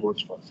next one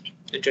goes first.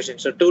 Interesting.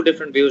 So 2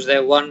 different views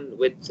there. One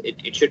with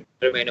it should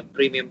remain a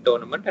premium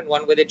tournament, and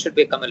one with it should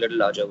become a little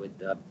larger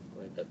with a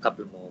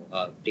couple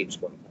more teams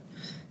qualifying.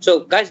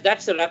 So, guys,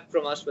 that's a wrap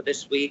from us for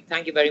this week.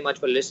 Thank you very much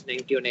for listening,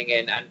 tuning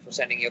in, and for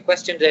sending your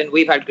questions in.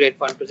 We've had great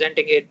fun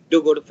presenting it.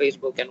 Do go to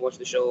Facebook and watch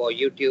the show, or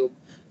YouTube.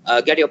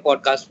 Get your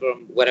podcast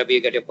from wherever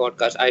you get your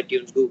podcast,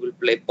 iTunes, Google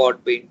Play,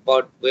 Podbean,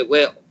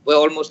 we're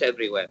almost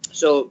everywhere.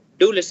 So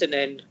do listen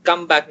in.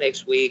 Come back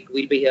next week.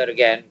 We'll be here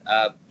again,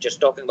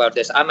 just talking about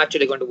this. I'm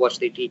actually going to watch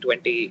the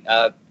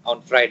T20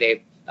 on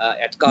Friday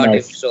at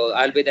Cardiff. Nice. So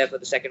I'll be there for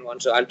the second one.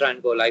 So I'll try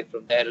and go live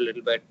from there a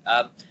little bit.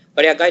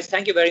 But yeah, guys,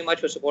 thank you very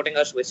much for supporting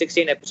us. We're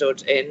 16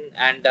 episodes in,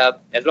 and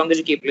as long as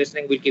you keep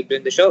listening, we'll keep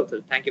doing the show.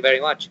 So thank you very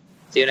much.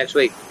 See you next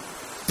week.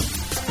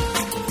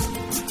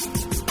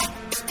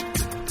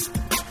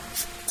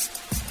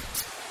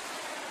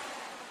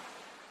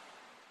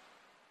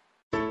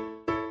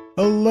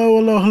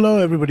 Hello,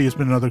 everybody. It's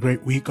been another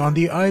great week on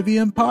the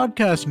IVM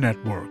Podcast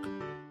Network.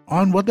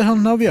 On What the Hell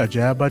Navya,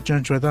 Jaya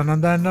Bachchan,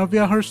 Shwetananda, and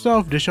Navya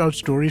herself dish out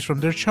stories from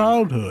their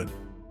childhood.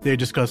 They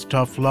discuss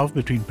tough love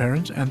between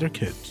parents and their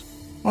kids.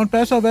 On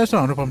Paisa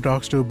Vaisa, Anupam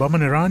talks to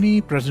Baman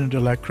Irani,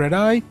 President-elect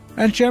Credai,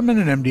 and Chairman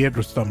and MD at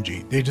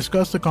Rustamji. They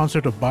discuss the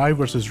concept of buy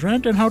versus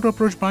rent and how to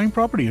approach buying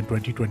property in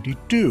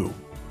 2022.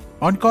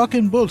 On Cock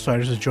and Bull,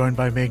 Cyrus is joined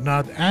by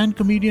Meghnad and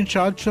comedian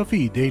Shad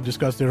Shafi. They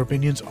discuss their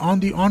opinions on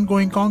the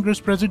ongoing Congress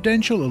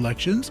presidential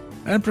elections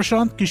and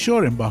Prashant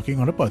Kishore embarking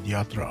on a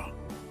Padyatra.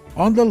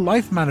 On the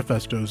Life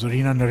Manifesto,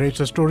 Zarina narrates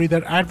a story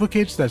that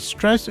advocates that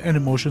stress and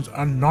emotions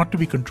are not to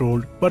be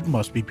controlled but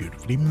must be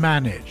beautifully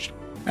managed.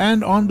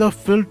 And on the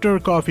Filter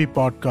Coffee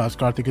podcast,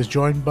 Karthik is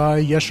joined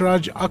by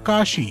Yashraj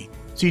Akashi,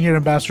 Senior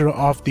Ambassador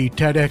of the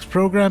TEDx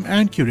program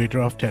and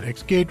Curator of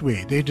TEDx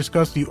Gateway. They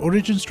discuss the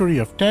origin story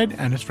of TED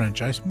and its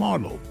franchise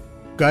model.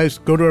 Guys,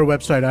 go to our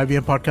website,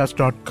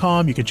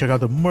 ivmpodcast.com. You can check out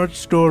the merch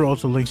store,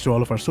 also links to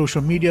all of our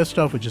social media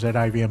stuff, which is at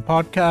IVM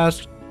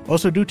Podcast.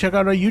 Also, do check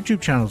out our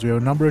YouTube channels. We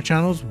have a number of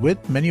channels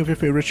with many of your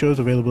favorite shows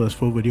available as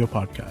full video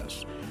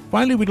podcasts.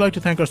 Finally, we'd like to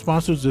thank our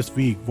sponsors this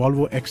week,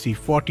 Volvo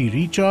XC40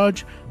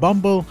 Recharge,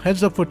 Bumble,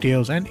 Heads Up for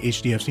Tails, and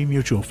HDFC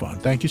Mutual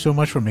Fund. Thank you so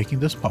much for making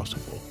this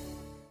possible.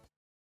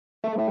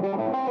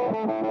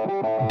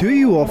 Do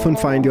you often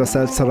find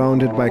yourself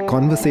surrounded by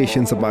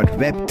conversations about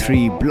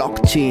Web3,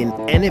 blockchain,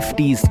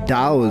 NFTs,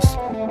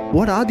 DAOs?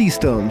 What are these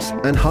terms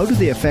and how do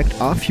they affect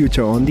our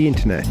future on the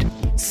internet?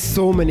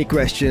 So many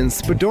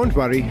questions, but don't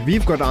worry,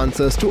 we've got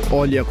answers to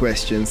all your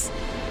questions.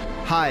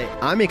 Hi,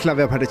 I'm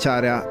Eklavya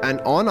Bhattacharya,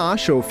 and on our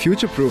show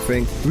Future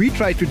Proofing, we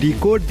try to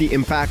decode the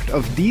impact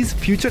of these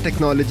future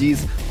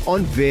technologies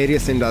on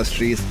various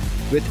industries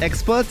with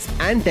experts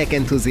and tech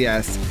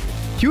enthusiasts.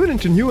 Tune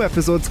into new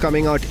episodes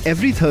coming out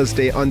every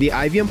Thursday on the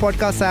IVM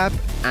Podcast app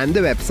and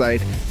the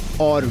website,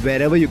 or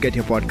wherever you get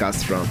your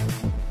podcasts from.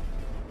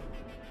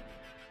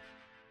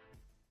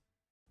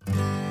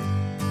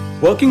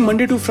 Working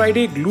Monday to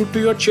Friday glued to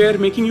your chair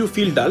making you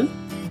feel dull?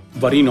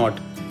 Worry not.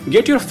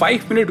 Get your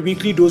 5-minute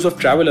weekly dose of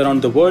travel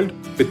around the world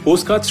with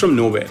Postcards from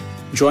Nowhere.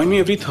 Join me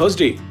every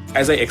Thursday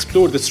as I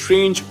explore the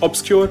strange,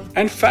 obscure,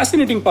 and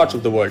fascinating parts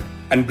of the world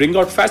and bring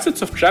out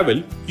facets of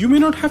travel you may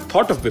not have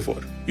thought of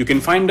before. You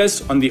can find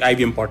us on the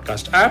IVM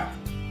Podcast app,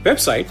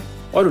 website,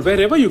 or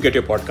wherever you get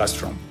your podcast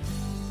from.